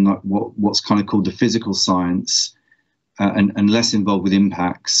involved in what's kind of called the physical science and less involved with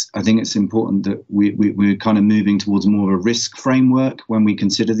impacts, I think it's important that we're kind of moving towards more of a risk framework when we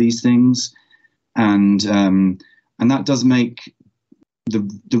consider these things, and that does make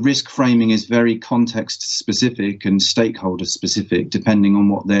the risk framing is very context specific and stakeholder specific, depending on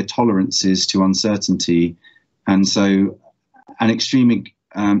what their tolerance is to uncertainty. And so, an extreme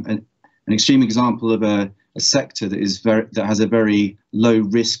example of a sector that has a very low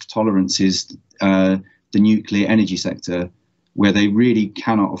risk tolerance is the nuclear energy sector, where they really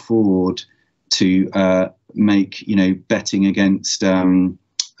cannot afford to make betting against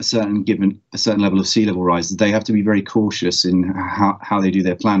a certain level of sea level rise. They have to be very cautious in how they do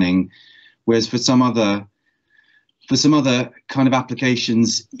their planning. Whereas for some other kind of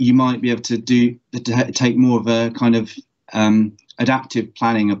applications, you might be able to take more of a kind of adaptive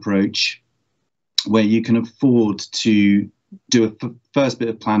planning approach, where you can afford to do a first bit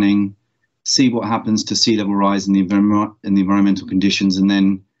of planning, see what happens to sea level rise and the environmental conditions, and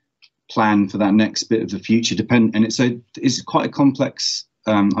then plan for that next bit of the future. And it's quite a complex.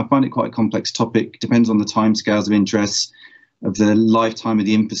 I find it quite a complex topic. Depends on the timescales of interest, of the lifetime of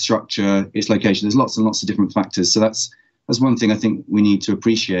the infrastructure, its location. There's lots and lots of different factors. So that's one thing I think we need to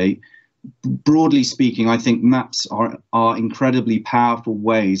appreciate. Broadly speaking, I think maps are incredibly powerful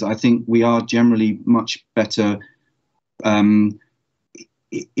ways. I think we are generally much better.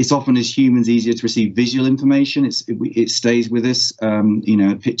 It's often as humans easier to receive visual information. It stays with us. A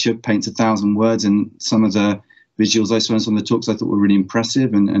picture paints 1,000 words, and some of the visuals I saw in some of the talks I thought were really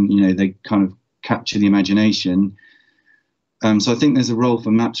impressive, and they kind of capture the imagination. So I think there's a role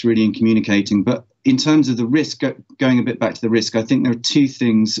for maps really in communicating. But in terms of the risk, going a bit back to the risk, I think there are two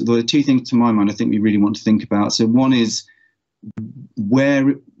things to my mind I think we really want to think about. So one is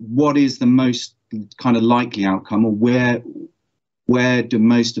what is the most kind of likely outcome, or where do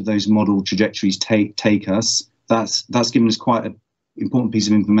most of those model trajectories take us? That's given us quite an important piece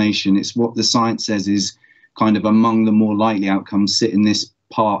of information. It's what the science says is kind of among the more likely outcomes sit in this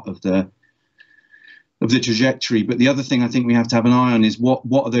part of the trajectory. But the other thing I think we have to have an eye on is what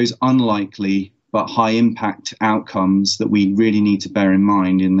are those unlikely but high impact outcomes that we really need to bear in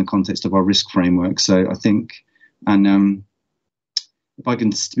mind in the context of our risk framework. So I think, and if I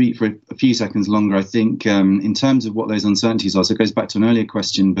can speak for a few seconds longer, I think in terms of what those uncertainties are, so it goes back to an earlier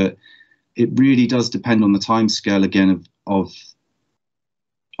question, but it really does depend on the timescale again of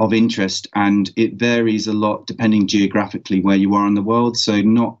interest, and it varies a lot depending geographically where you are in the world. So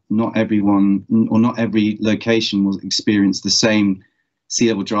not everyone or not every location will experience the same sea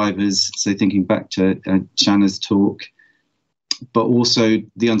level drivers. So thinking back to Shanna's talk, but also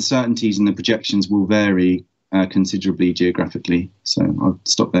the uncertainties and the projections will vary considerably geographically. So I'll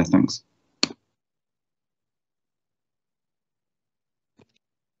stop there. Thanks.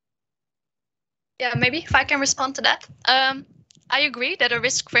 Yeah, maybe if I can respond to that. I agree that a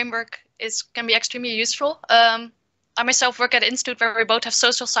risk framework can be extremely useful. I myself work at an institute where we both have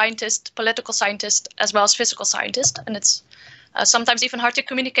social scientists, political scientists, as well as physical scientists, and it's sometimes even hard to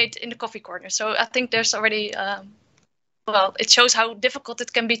communicate in the coffee corner. So I think there's already, it shows how difficult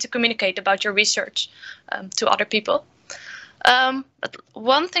it can be to communicate about your research to other people. But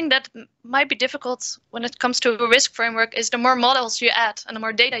one thing that might be difficult when it comes to a risk framework is the more models you add and the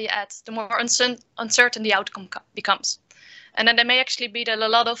more data you add, the more uncertain the outcome becomes. And then there may actually be that a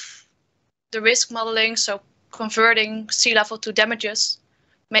lot of the risk modeling, so converting sea level to damages,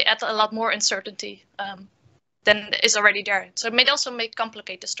 may add a lot more uncertainty than is already there. So it may also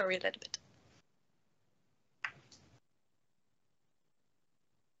complicate the story a little bit.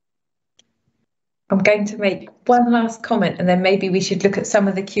 I'm going to make one last comment, and then maybe we should look at some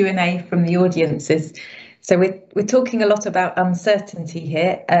of the Q&A from the audiences. So we're talking a lot about uncertainty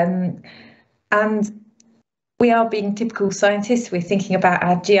here, and we are being typical scientists. We're thinking about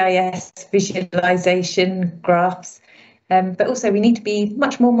our GIS visualization graphs, but also we need to be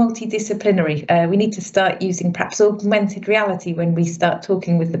much more multidisciplinary. We need to start using perhaps augmented reality when we start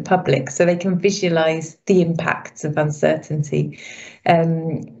talking with the public, so they can visualize the impacts of uncertainty.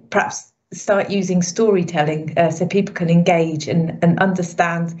 Perhaps start using storytelling so people can engage and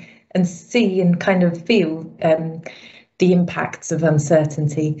understand and see and kind of feel the impacts of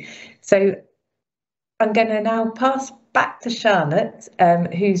uncertainty. So I'm going to now pass back to Charlotte,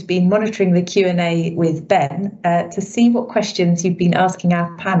 who's been monitoring the Q&A with Ben, to see what questions you've been asking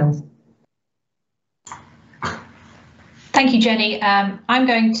our panel. Thank you, Jenny. I'm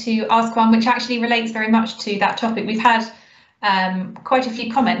going to ask one which actually relates very much to that topic. We've had quite a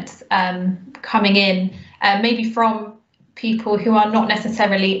few comments coming in, maybe from people who are not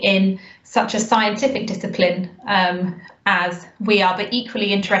necessarily in such a scientific discipline as we are, but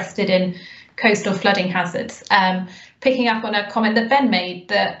equally interested in coastal flooding hazards. Picking up on a comment that Ben made,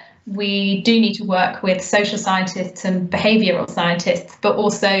 that we do need to work with social scientists and behavioural scientists, but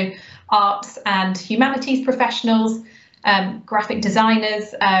also arts and humanities professionals, graphic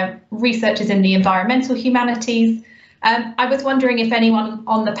designers, researchers in the environmental humanities. I was wondering if anyone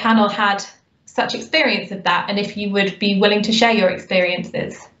on the panel had such experience of that, and if you would be willing to share your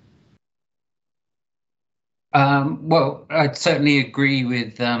experiences. Well, I'd certainly agree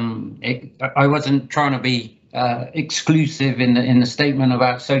with. I wasn't trying to be exclusive in the statement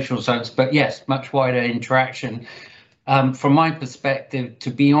about social science, but yes, much wider interaction. From my perspective, to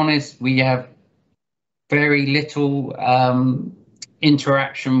be honest, we have very little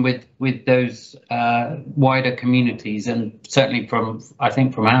interaction with those wider communities, and certainly I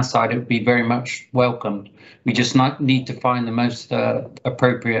think from our side, it would be very much welcomed. We just need to find the most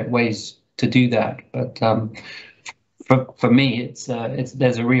appropriate ways to do that. But for me,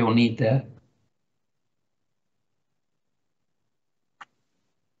 there's a real need there.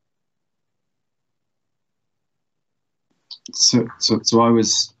 So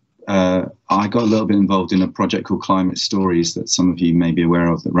I got a little bit involved in a project called Climate Stories that some of you may be aware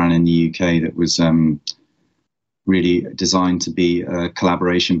of, that ran in the UK, that was really designed to be a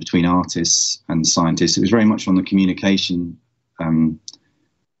collaboration between artists and scientists. It was very much on the communication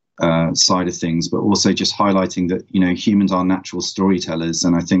side of things, but also just highlighting that, you know, humans are natural storytellers,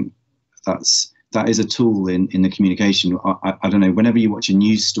 and I think that is a tool in the communication. I don't know, whenever you watch a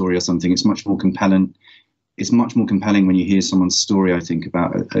news story or something, it's much more compelling. It's much more compelling when you hear someone's story, I think,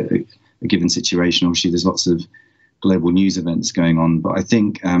 about a given situation. Obviously, there's lots of global news events going on, but I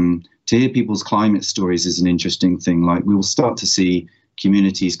think to hear people's climate stories is an interesting thing. Like, we will start to see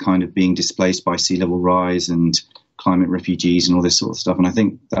communities kind of being displaced by sea level rise and climate refugees and all this sort of stuff. And I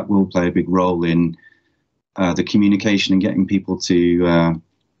think that will play a big role in the communication and getting people to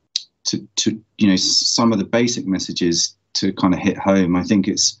you know, some of the basic messages to kind of hit home. I think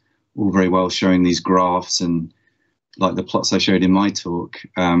it's all very well showing these graphs and like the plots I showed in my talk,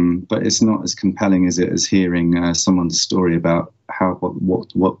 but it's not as compelling as hearing someone's story about how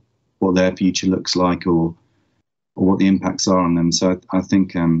what their future looks like, or what the impacts are on them. So I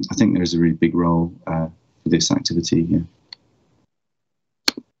think there is a really big role for this activity. Yeah.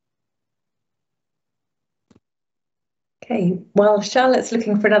 Okay, while Charlotte's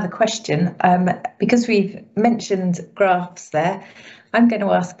looking for another question, because we've mentioned graphs there, I'm going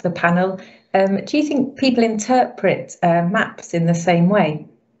to ask the panel, do you think people interpret maps in the same way?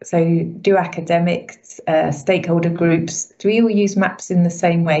 So do academics, stakeholder groups, do we all use maps in the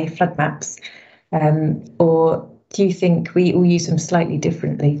same way, flood maps? Or do you think we all use them slightly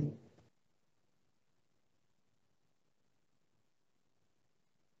differently?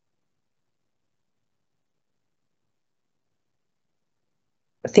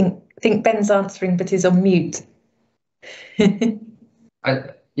 I think Ben's answering, but is on mute.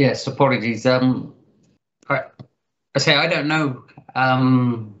 Yes, apologies. I say I don't know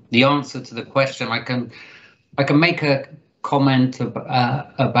the answer to the question. I can make a comment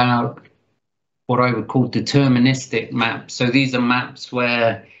about what I would call deterministic maps. So these are maps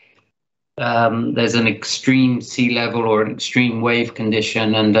where there's an extreme sea level or an extreme wave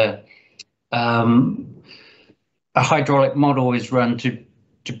condition, and a hydraulic model is run to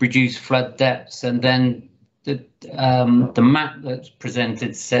produce flood depths, and then the map that's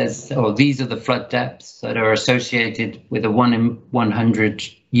presented says, oh, these are the flood depths that are associated with a 1 in 100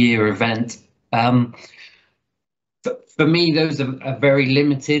 year event. For me, those are very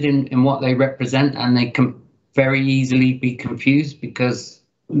limited in what they represent, and they can very easily be confused because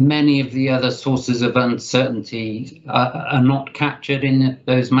many of the other sources of uncertainty are not captured in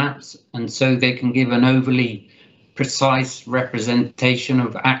those maps, and so they can give an overly precise representation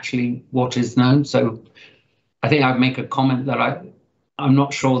of actually what is known. So I think I'd make a comment that I'm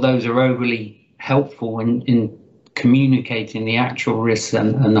not sure those are overly helpful in communicating the actual risks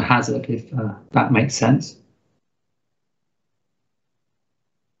and the hazard, if that makes sense.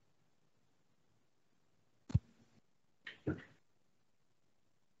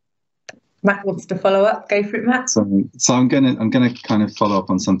 Matt wants to follow up. Go for it, Matt. So I'm gonna kind of follow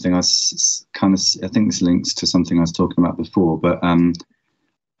up on something I think this links to something I was talking about before. But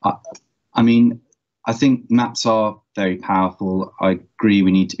I mean, I think maps are very powerful. I agree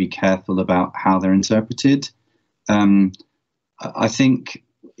we need to be careful about how they're interpreted. I think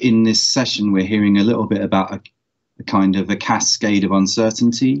in this session we're hearing a little bit about a kind of a cascade of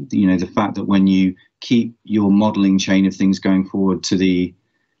uncertainty. You know, the fact that when you keep your modelling chain of things going forward to the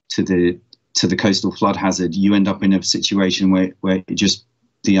coastal flood hazard, you end up in a situation where it just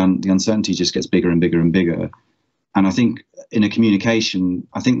the uncertainty just gets bigger and bigger and bigger. And I think in a communication,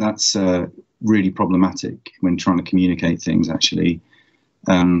 I think that's really problematic when trying to communicate things, actually.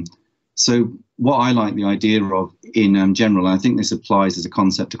 So what I like the idea of in general, and I think this applies as a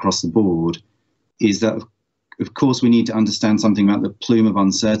concept across the board, is that of course we need to understand something about the plume of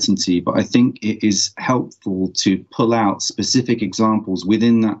uncertainty, but I think it is helpful to pull out specific examples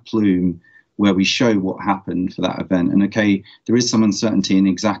within that plume where we show what happened for that event. And okay, there is some uncertainty in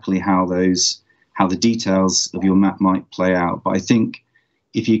exactly how the details of your map might play out. But I think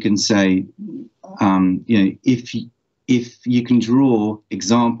if you can say, if you can draw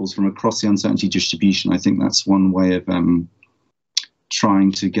examples from across the uncertainty distribution, I think that's one way of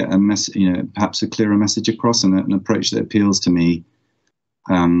trying to get a message, perhaps a clearer message across, and an approach that appeals to me.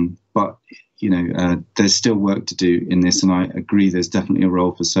 But there's still work to do in this, and I agree there's definitely a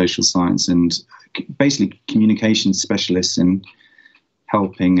role for social science and basically communication specialists in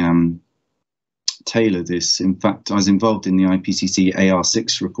helping tailor this. In fact, I was involved in the IPCC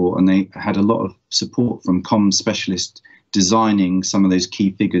AR6 report, and they had a lot of support from comms specialists designing some of those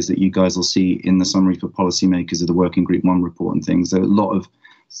key figures that you guys will see in the summary for policymakers of the Working Group 1 report and things. There a lot of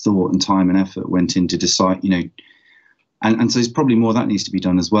thought and time and effort went into decide, and so there's probably more that needs to be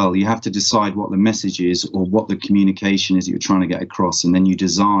done as well. You have to decide what the message is or what the communication is that you're trying to get across, and then you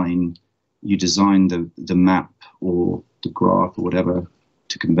design the map or the graph or whatever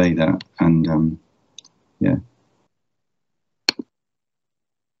to convey that. And yeah.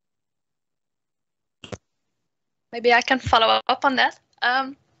 Maybe I can follow up on that.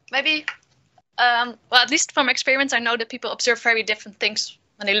 Well, at least from experience, I know that people observe very different things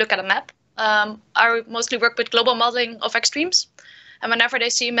when they look at a map. I mostly work with global modeling of extremes, and whenever they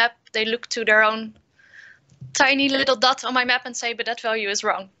see a map, they look to their own tiny little dot on my map and say, but that value is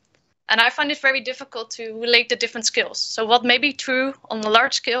wrong. And I find it very difficult to relate the different scales. So what may be true on a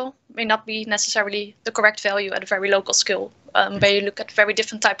large scale may not be necessarily the correct value at a very local scale, where you look at very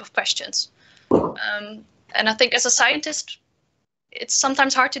different type of questions. And I think as a scientist, it's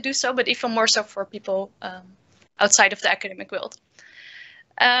sometimes hard to do so, but even more so for people outside of the academic world.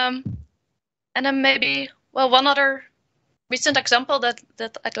 And then maybe, well, one other recent example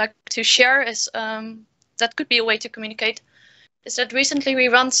that I'd like to share is that could be a way to communicate, is that recently we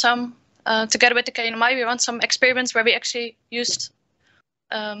run some, together with the KNMI, we run some experiments where we actually used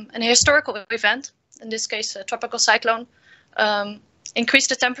an historical event, in this case a tropical cyclone, increase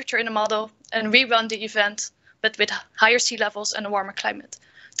the temperature in the model and rerun the event, but with higher sea levels and a warmer climate,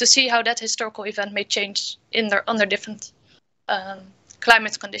 to see how that historical event may change under different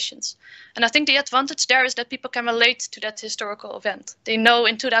climate conditions. And I think the advantage there is that people can relate to that historical event. They know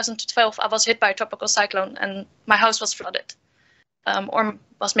in 2012 I was hit by a tropical cyclone and my house was flooded, or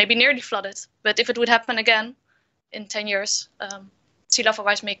was maybe nearly flooded. But if it would happen again in 10 years, sea level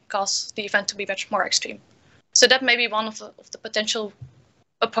rise may cause the event to be much more extreme. So that may be one of the potential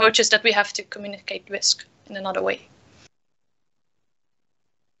approaches that we have to communicate risk in another way.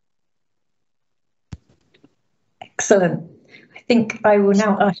 Excellent. I think I will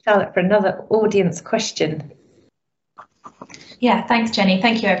now ask Charlotte for another audience question. Yeah, thanks, Jenny.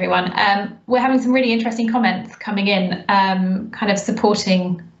 Thank you, everyone. We're having some really interesting comments coming in, kind of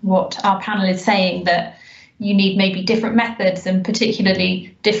supporting what our panel is saying, that you need maybe different methods and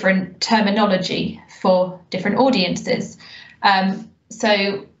particularly different terminology for different audiences.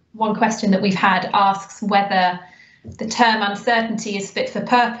 So one question that we've had asks whether the term uncertainty is fit for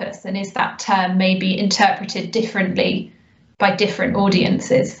purpose, and is that term maybe interpreted differently by different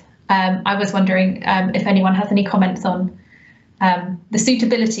audiences? I was wondering if anyone has any comments on the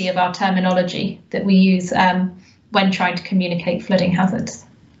suitability of our terminology that we use when trying to communicate flooding hazards.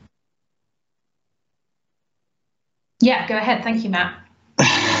 Yeah, go ahead. Thank you, Matt.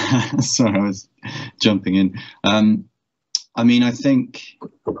 Sorry, I was jumping in. I mean, I think,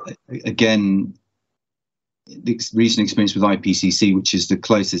 again, the recent experience with IPCC, which is the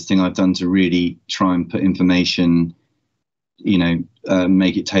closest thing I've done to really try and put information,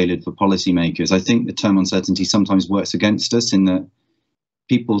 make it tailored for policymakers. I think the term uncertainty sometimes works against us, in that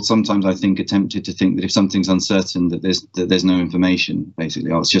people sometimes, I think, are tempted to think that if something's uncertain, that there's no information.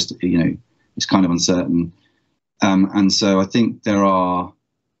 Basically, it's just, it's kind of uncertain. And so I think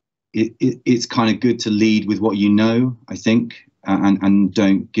it's kind of good to lead with what you know, I think, and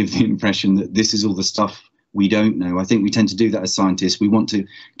don't give the impression that this is all the stuff we don't know. I think we tend to do that as scientists. We want to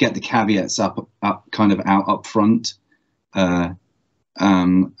get the caveats up front. And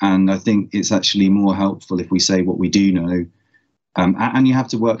I think it's actually more helpful if we say what we do know, and you have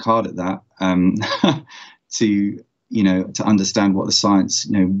to work hard at that to understand what the science,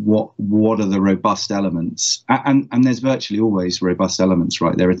 what are the robust elements, and there's virtually always robust elements,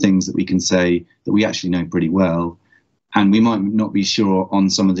 right? There are things that we can say that we actually know pretty well, and we might not be sure on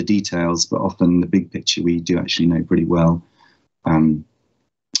some of the details, but often the big picture we do actually know pretty well.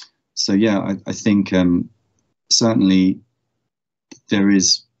 So yeah, I think certainly there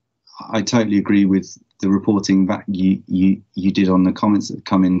is. I totally agree with the reporting that you did on the comments that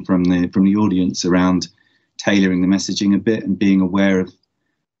come in from the audience around tailoring the messaging a bit and being aware of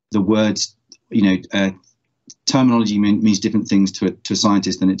the words. Terminology means different things to a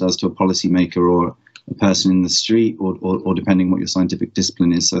scientist than it does to a policymaker or a person in the street, or depending what your scientific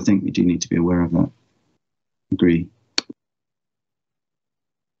discipline is. So I think we do need to be aware of that. Agree.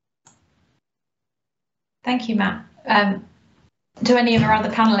 Thank you, Matt. Do any of our other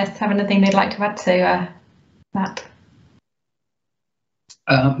panelists have anything they'd like to add to that?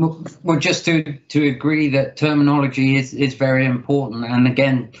 Well, just to agree that terminology is very important, and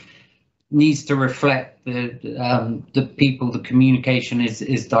again needs to reflect the people the communication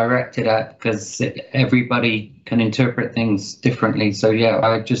is directed at, because everybody can interpret things differently. So yeah,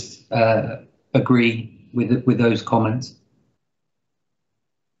 I just agree with those comments.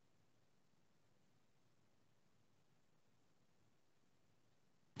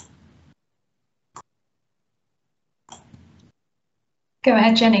 Go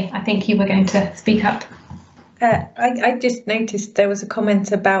ahead, Jenny. I think you were going to speak up. I just noticed there was a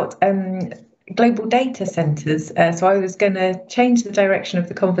comment about global data centres, so I was going to change the direction of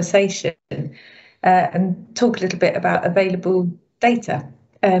the conversation and talk a little bit about available data.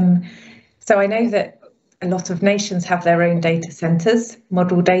 So I know that a lot of nations have their own data centres.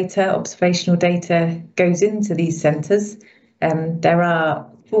 Model data, observational data goes into these centres. There are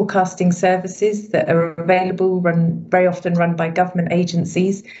forecasting services that are available, very often run by government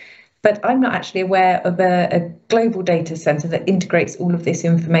agencies, but I'm not actually aware of a global data centre that integrates all of this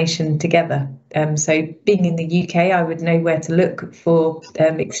information together. So being in the UK, I would know where to look for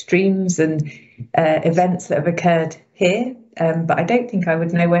extremes and events that have occurred here, but I don't think I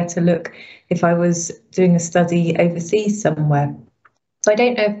would know where to look if I was doing a study overseas somewhere. So I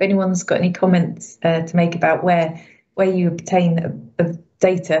don't know if anyone's got any comments to make about where you obtain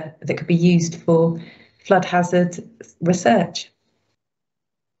data that could be used for flood hazard research.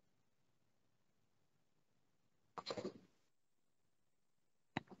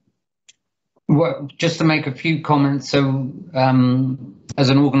 Well, just to make a few comments. So as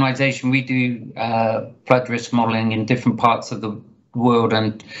an organisation, we do flood risk modelling in different parts of the world,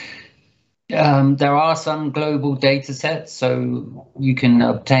 and there are some global data sets, so you can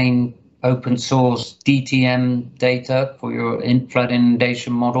obtain open source DTM data for your flood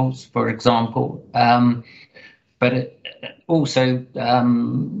inundation models, for example. But also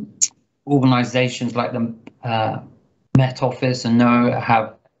organisations like the Met Office and NOAA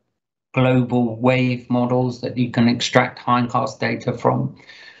have global wave models that you can extract hindcast data from.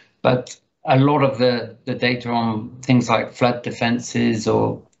 But a lot of the data on things like flood defences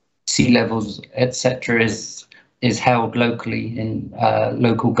or sea levels, etc., is held locally in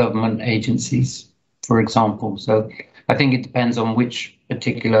local government agencies, for example. So I think it depends on which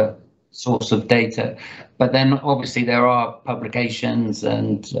particular source of data. But then obviously there are publications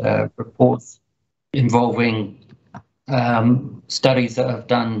and reports involving studies that have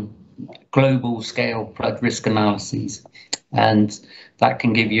done global scale flood risk analyses, and that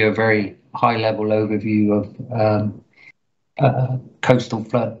can give you a very high level overview of coastal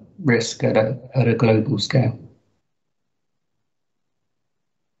flood risk at a global scale.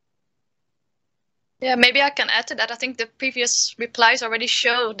 Yeah, maybe I can add to that. I think the previous replies already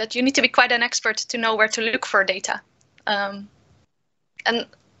show that you need to be quite an expert to know where to look for data. And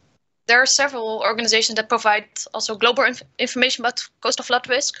there are several organizations that provide also global information about coastal flood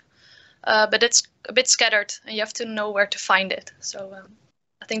risk, but it's a bit scattered and you have to know where to find it. So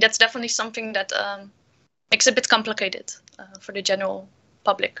I think that's definitely something that makes it a bit complicated for the general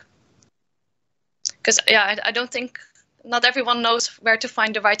public. Because yeah, I don't think not everyone knows where to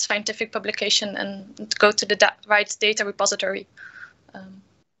find the right scientific publication and to go to the right data repository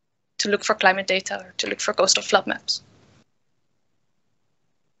to look for climate data or to look for coastal flood maps.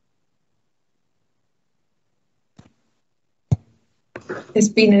 There's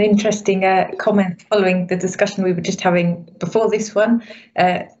been an interesting comment following the discussion we were just having before this one,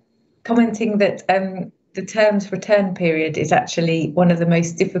 commenting that the terms return period is actually one of the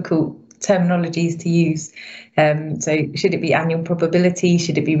most difficult terminologies to use. So should it be annual probability?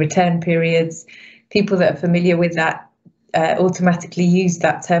 Should it be return periods? People that are familiar with that automatically use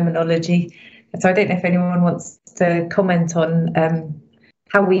that terminology. So I don't know if anyone wants to comment on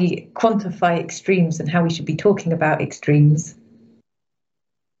how we quantify extremes and how we should be talking about extremes.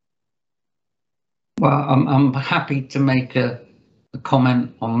 Well, I'm happy to make a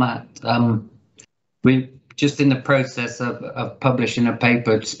comment on that. We're just in the process of publishing a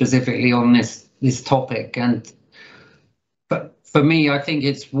paper specifically on this topic, and for me, I think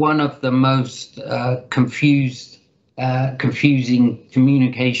it's one of the most confusing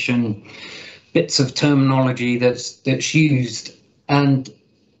communication bits of terminology that's used, and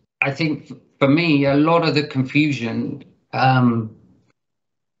I think for me, a lot of the confusion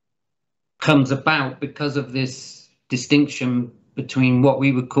comes about because of this distinction between what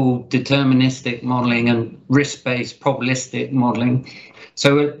we would call deterministic modelling and risk-based probabilistic modelling.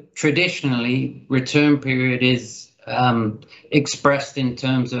 So traditionally, return period is expressed in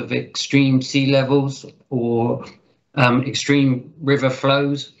terms of extreme sea levels or extreme river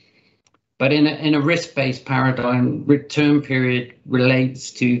flows. But in a risk-based paradigm, return period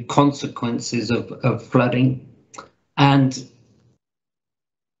relates to consequences of flooding. And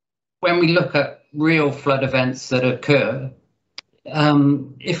when we look at real flood events that occur,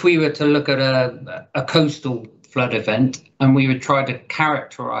 if we were to look at a coastal flood event and we would try to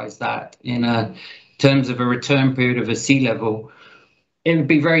characterize that in terms of a return period of a sea level, it would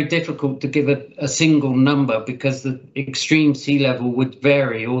be very difficult to give a single number because the extreme sea level would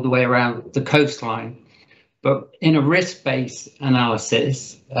vary all the way around the coastline. But in a risk-based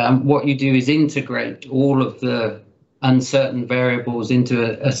analysis, what you do is integrate all of the uncertain variables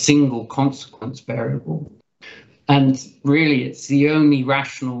into a single consequence variable. And really, it's the only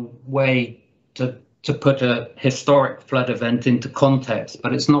rational way to put a historic flood event into context,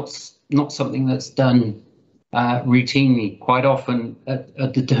 but it's not something that's done routinely. Quite often, a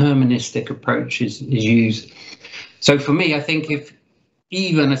deterministic approach is used. So for me, I think if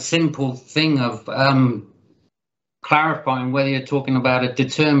even a simple thing of clarifying whether you're talking about a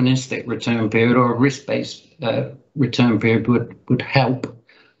deterministic return period or a risk-based return period would help.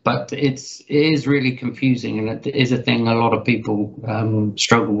 But it is really confusing, and it is a thing a lot of people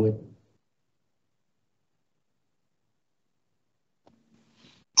struggle with.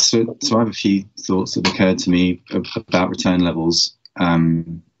 So I have a few thoughts that occurred to me about return levels.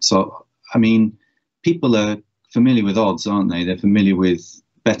 So, I mean, people are familiar with odds, aren't they? They're familiar with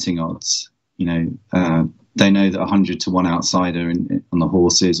betting odds. You know, they know that 100 to 1 outsider on the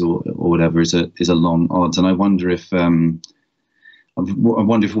horses or whatever is a long odds. And I wonder if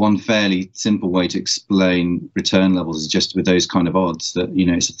one fairly simple way to explain return levels is just with those kind of odds that, you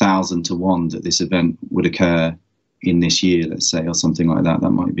know, it's 1,000 to 1 that this event would occur in this year, let's say, or something like that.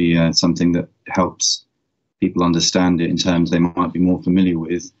 That might be something that helps people understand it in terms they might be more familiar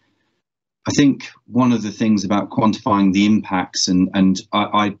with. I think one of the things about quantifying the impacts,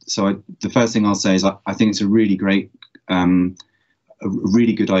 the first thing I'll say is I think it's a really great, a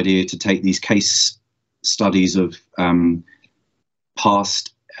really good idea to take these case studies of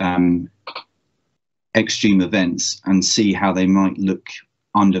past extreme events and see how they might look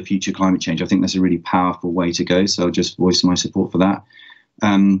under future climate change. I think that's a really powerful way to go. So I'll just voice my support for that.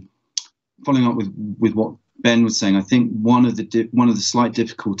 Following up with what Ben was saying, I think one of the slight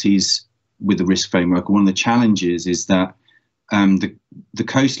difficulties with the risk framework, one of the challenges is that the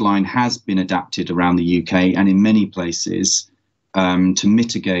coastline has been adapted around the UK and in many places to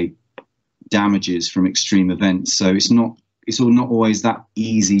mitigate damages from extreme events. So it's not always that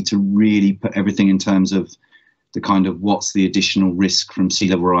easy to really put everything in terms of the kind of what's the additional risk from sea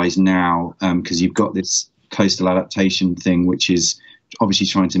level rise now, because you've got this coastal adaptation thing, which is obviously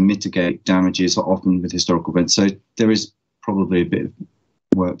trying to mitigate damages often with historical events. So there is probably a bit of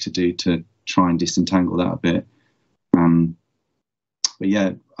work to do to try and disentangle that a bit. But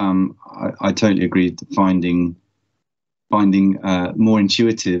yeah, I totally agree that finding more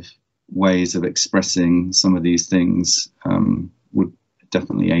intuitive ways of expressing some of these things would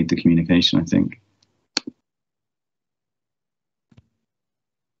definitely aid the communication, I think.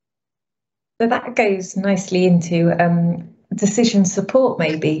 So that goes nicely into decision support,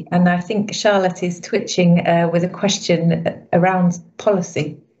 maybe. And I think Charlotte is twitching with a question around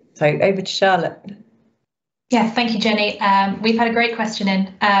policy. So over to Charlotte. Yeah, thank you, Jenny. We've had a great question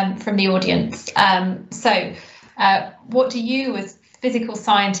in from the audience. What do you as physical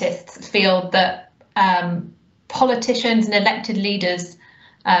scientists feel that politicians and elected leaders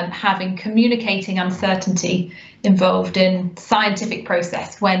have in communicating uncertainty involved in scientific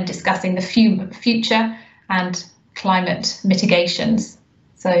process when discussing the future and climate mitigations?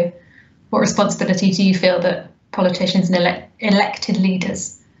 So what responsibility do you feel that politicians and elected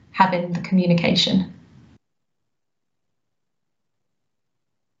leaders have in the communication?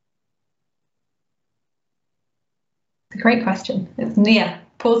 great question. Yeah,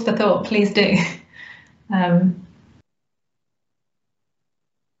 pause for thought, please do. Well,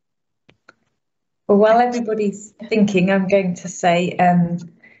 while everybody's thinking, I'm going to say,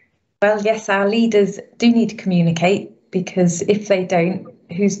 well, yes, our leaders do need to communicate, because if they don't,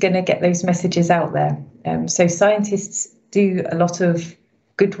 who's going to get those messages out there? So scientists do a lot of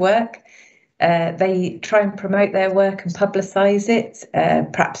good work. They try and promote their work and publicise it,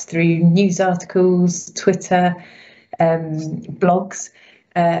 perhaps through news articles, Twitter, blogs,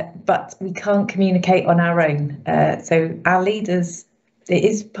 but we can't communicate on our own. So our leaders, it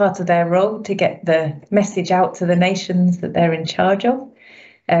is part of their role to get the message out to the nations that they're in charge of.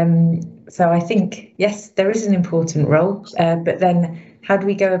 So I think, yes, there is an important role, but then how do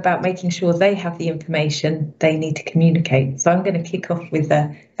we go about making sure they have the information they need to communicate? So I'm going to kick off with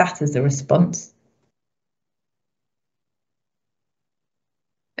that as a response.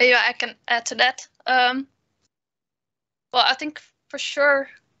 Maybe I can add to that. Well, I think for sure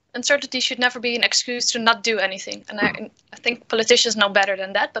uncertainty should never be an excuse to not do anything. And I think politicians know better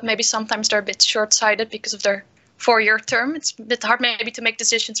than that, but maybe sometimes they're a bit short-sighted because of their 4-year term. It's a bit hard maybe to make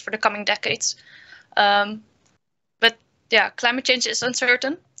decisions for the coming decades. But yeah, climate change is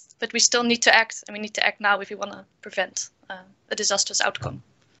uncertain, but we still need to act, and we need to act now if we want to prevent a disastrous outcome.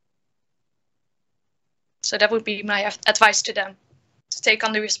 So that would be my advice to them, to take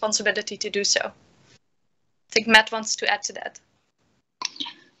on the responsibility to do so. I think Matt wants to add to that.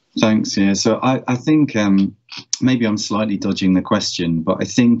 Thanks. Yeah. So I think maybe I'm slightly dodging the question, but I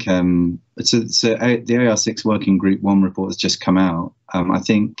think the AR6 Working Group 1 report has just come out. I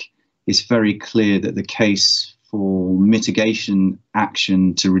think it's very clear that the case for mitigation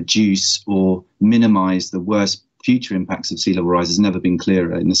action to reduce or minimise the worst future impacts of sea level rise has never been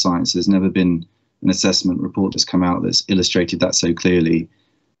clearer in the science. There's never been an assessment report that's come out that's illustrated that so clearly.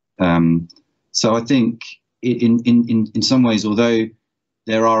 So I think in some ways, although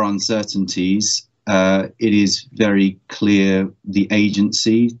there are uncertainties, it is very clear the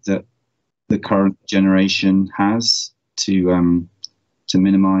agency that the current generation has to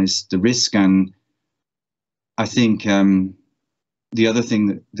minimise the risk. And I think the other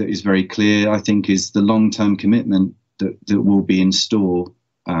thing that is very clear, I think, is the long-term commitment that will be in store.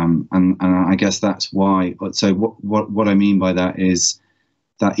 And I guess that's why. So what I mean by that is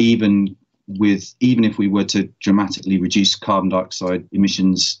that even if we were to dramatically reduce carbon dioxide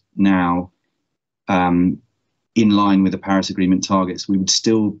emissions now, in line with the Paris Agreement targets, we would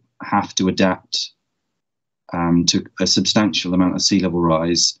still have to adapt to a substantial amount of sea level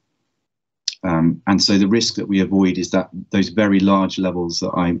rise. And so the risk that we avoid is that those very large levels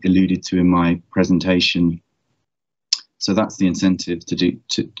that I alluded to in my presentation. So that's the incentive to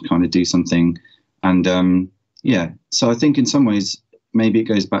kind of do something. And yeah, so I think in some ways, maybe it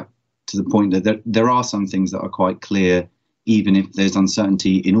goes back to the point that there are some things that are quite clear, even if there's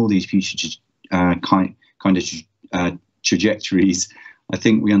uncertainty in all these future kind of trajectories. I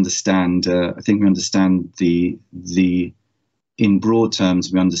think we understand. In broad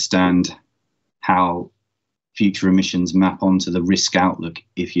terms, we understand how future emissions map onto the risk outlook,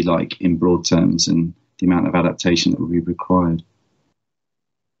 if you like, in broad terms, and the amount of adaptation that will be required.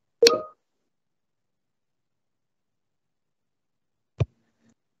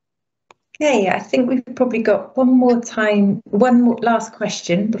 Okay, I think we've probably got one more last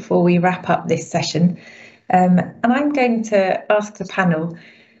question before we wrap up this session. And I'm going to ask the panel,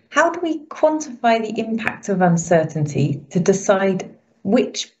 how do we quantify the impact of uncertainty to decide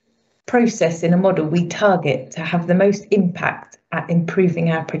which process in a model we target to have the most impact at improving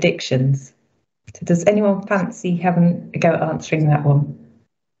our predictions? So does anyone fancy having a go at answering that one?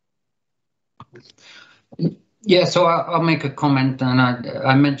 Yeah, so I'll make a comment, and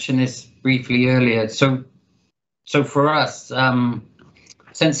I mentioned this briefly earlier. So for us,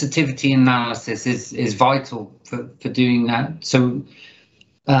 sensitivity analysis is vital for doing that. So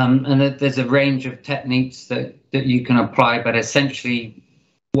and there's a range of techniques that you can apply, but essentially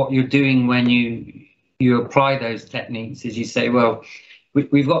what you're doing when you apply those techniques is you say, well,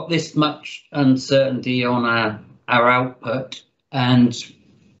 we've got this much uncertainty on our output, and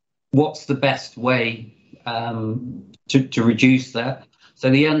what's the best way to reduce that? So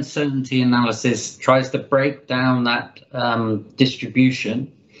the uncertainty analysis tries to break down that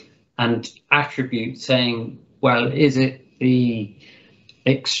distribution and attribute, saying, well, is it the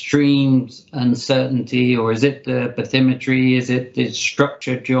extreme uncertainty, or is it the bathymetry, is it the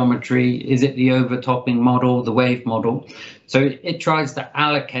structure geometry, is it the overtopping model, the wave model? So it tries to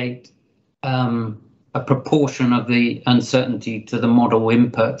allocate a proportion of the uncertainty to the model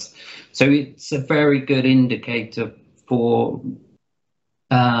inputs. So it's a very good indicator for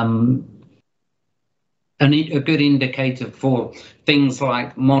a good indicator for things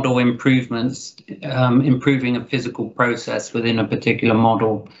like model improvements, improving a physical process within a particular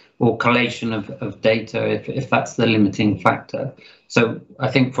model or collation of data, if that's the limiting factor. So I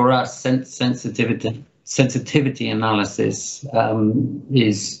think for us, sensitivity analysis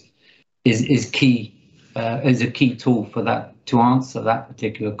is key, is a key tool for that, to answer that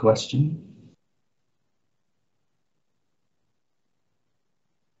particular question.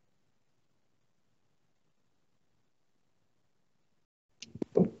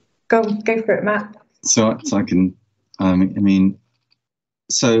 Go for it, Matt. So I can, I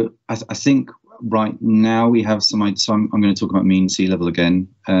think right now we have some, so I'm going to talk about mean sea level again.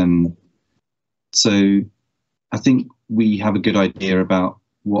 So I think we have a good idea about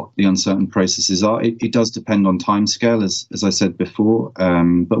what the uncertain processes are. It does depend on timescale, as I said before,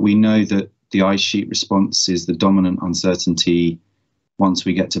 but we know that the ice sheet response is the dominant uncertainty once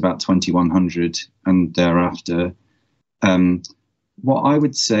we get to about 2100 and thereafter. What I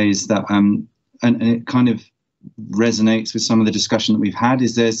would say is that, and it kind of resonates with some of the discussion that we've had,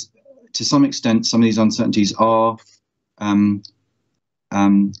 is there's, to some extent, some of these uncertainties are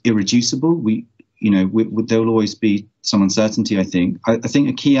irreducible. There will always be some uncertainty, I think. I think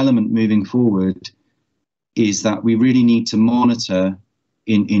a key element moving forward is that we really need to monitor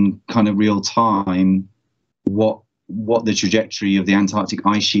in kind of real time what the trajectory of the Antarctic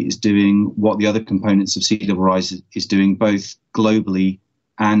ice sheet is doing, what the other components of sea level rise is doing, both globally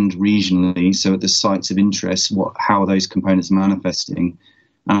and regionally. So at the sites of interest, how are those components manifesting?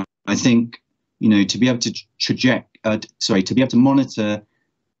 I think, to be able to to be able to monitor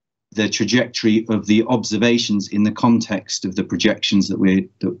the trajectory of the observations in the context of the projections that we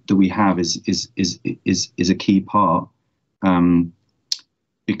have is a key part,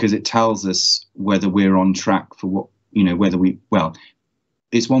 because it tells us whether we're on track for what,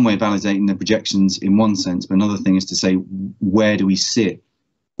 it's one way of validating the projections in one sense, but another thing is to say, where do we sit?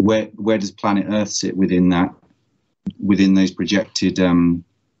 Where does planet Earth sit within those projected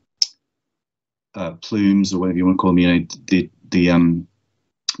plumes, or whatever you want to call them,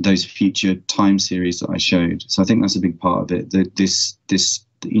 those future time series that I showed. So I think that's a big part of it.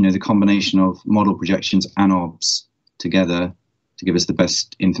 The combination of model projections and OBS together to give us the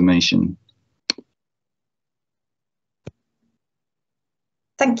best information.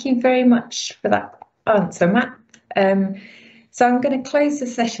 Thank you very much for that answer, Matt. So I'm going to close the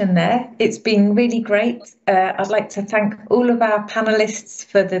session there. It's been really great. I'd like to thank all of our panelists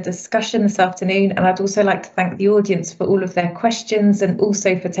for the discussion this afternoon, and I'd also like to thank the audience for all of their questions and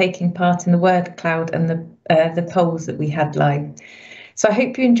also for taking part in the word cloud and the polls that we had live. So I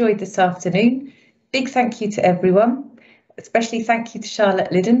hope you enjoyed this afternoon. Big thank you to everyone. Especially thank you to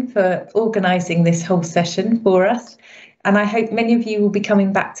Charlotte Liddon for organising this whole session for us. And I hope many of you will be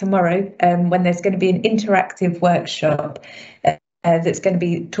coming back tomorrow when there's going to be an interactive workshop that's going to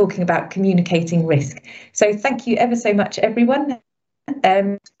be talking about communicating risk. So thank you ever so much, everyone.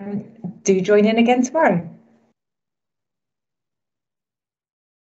 Do join in again tomorrow.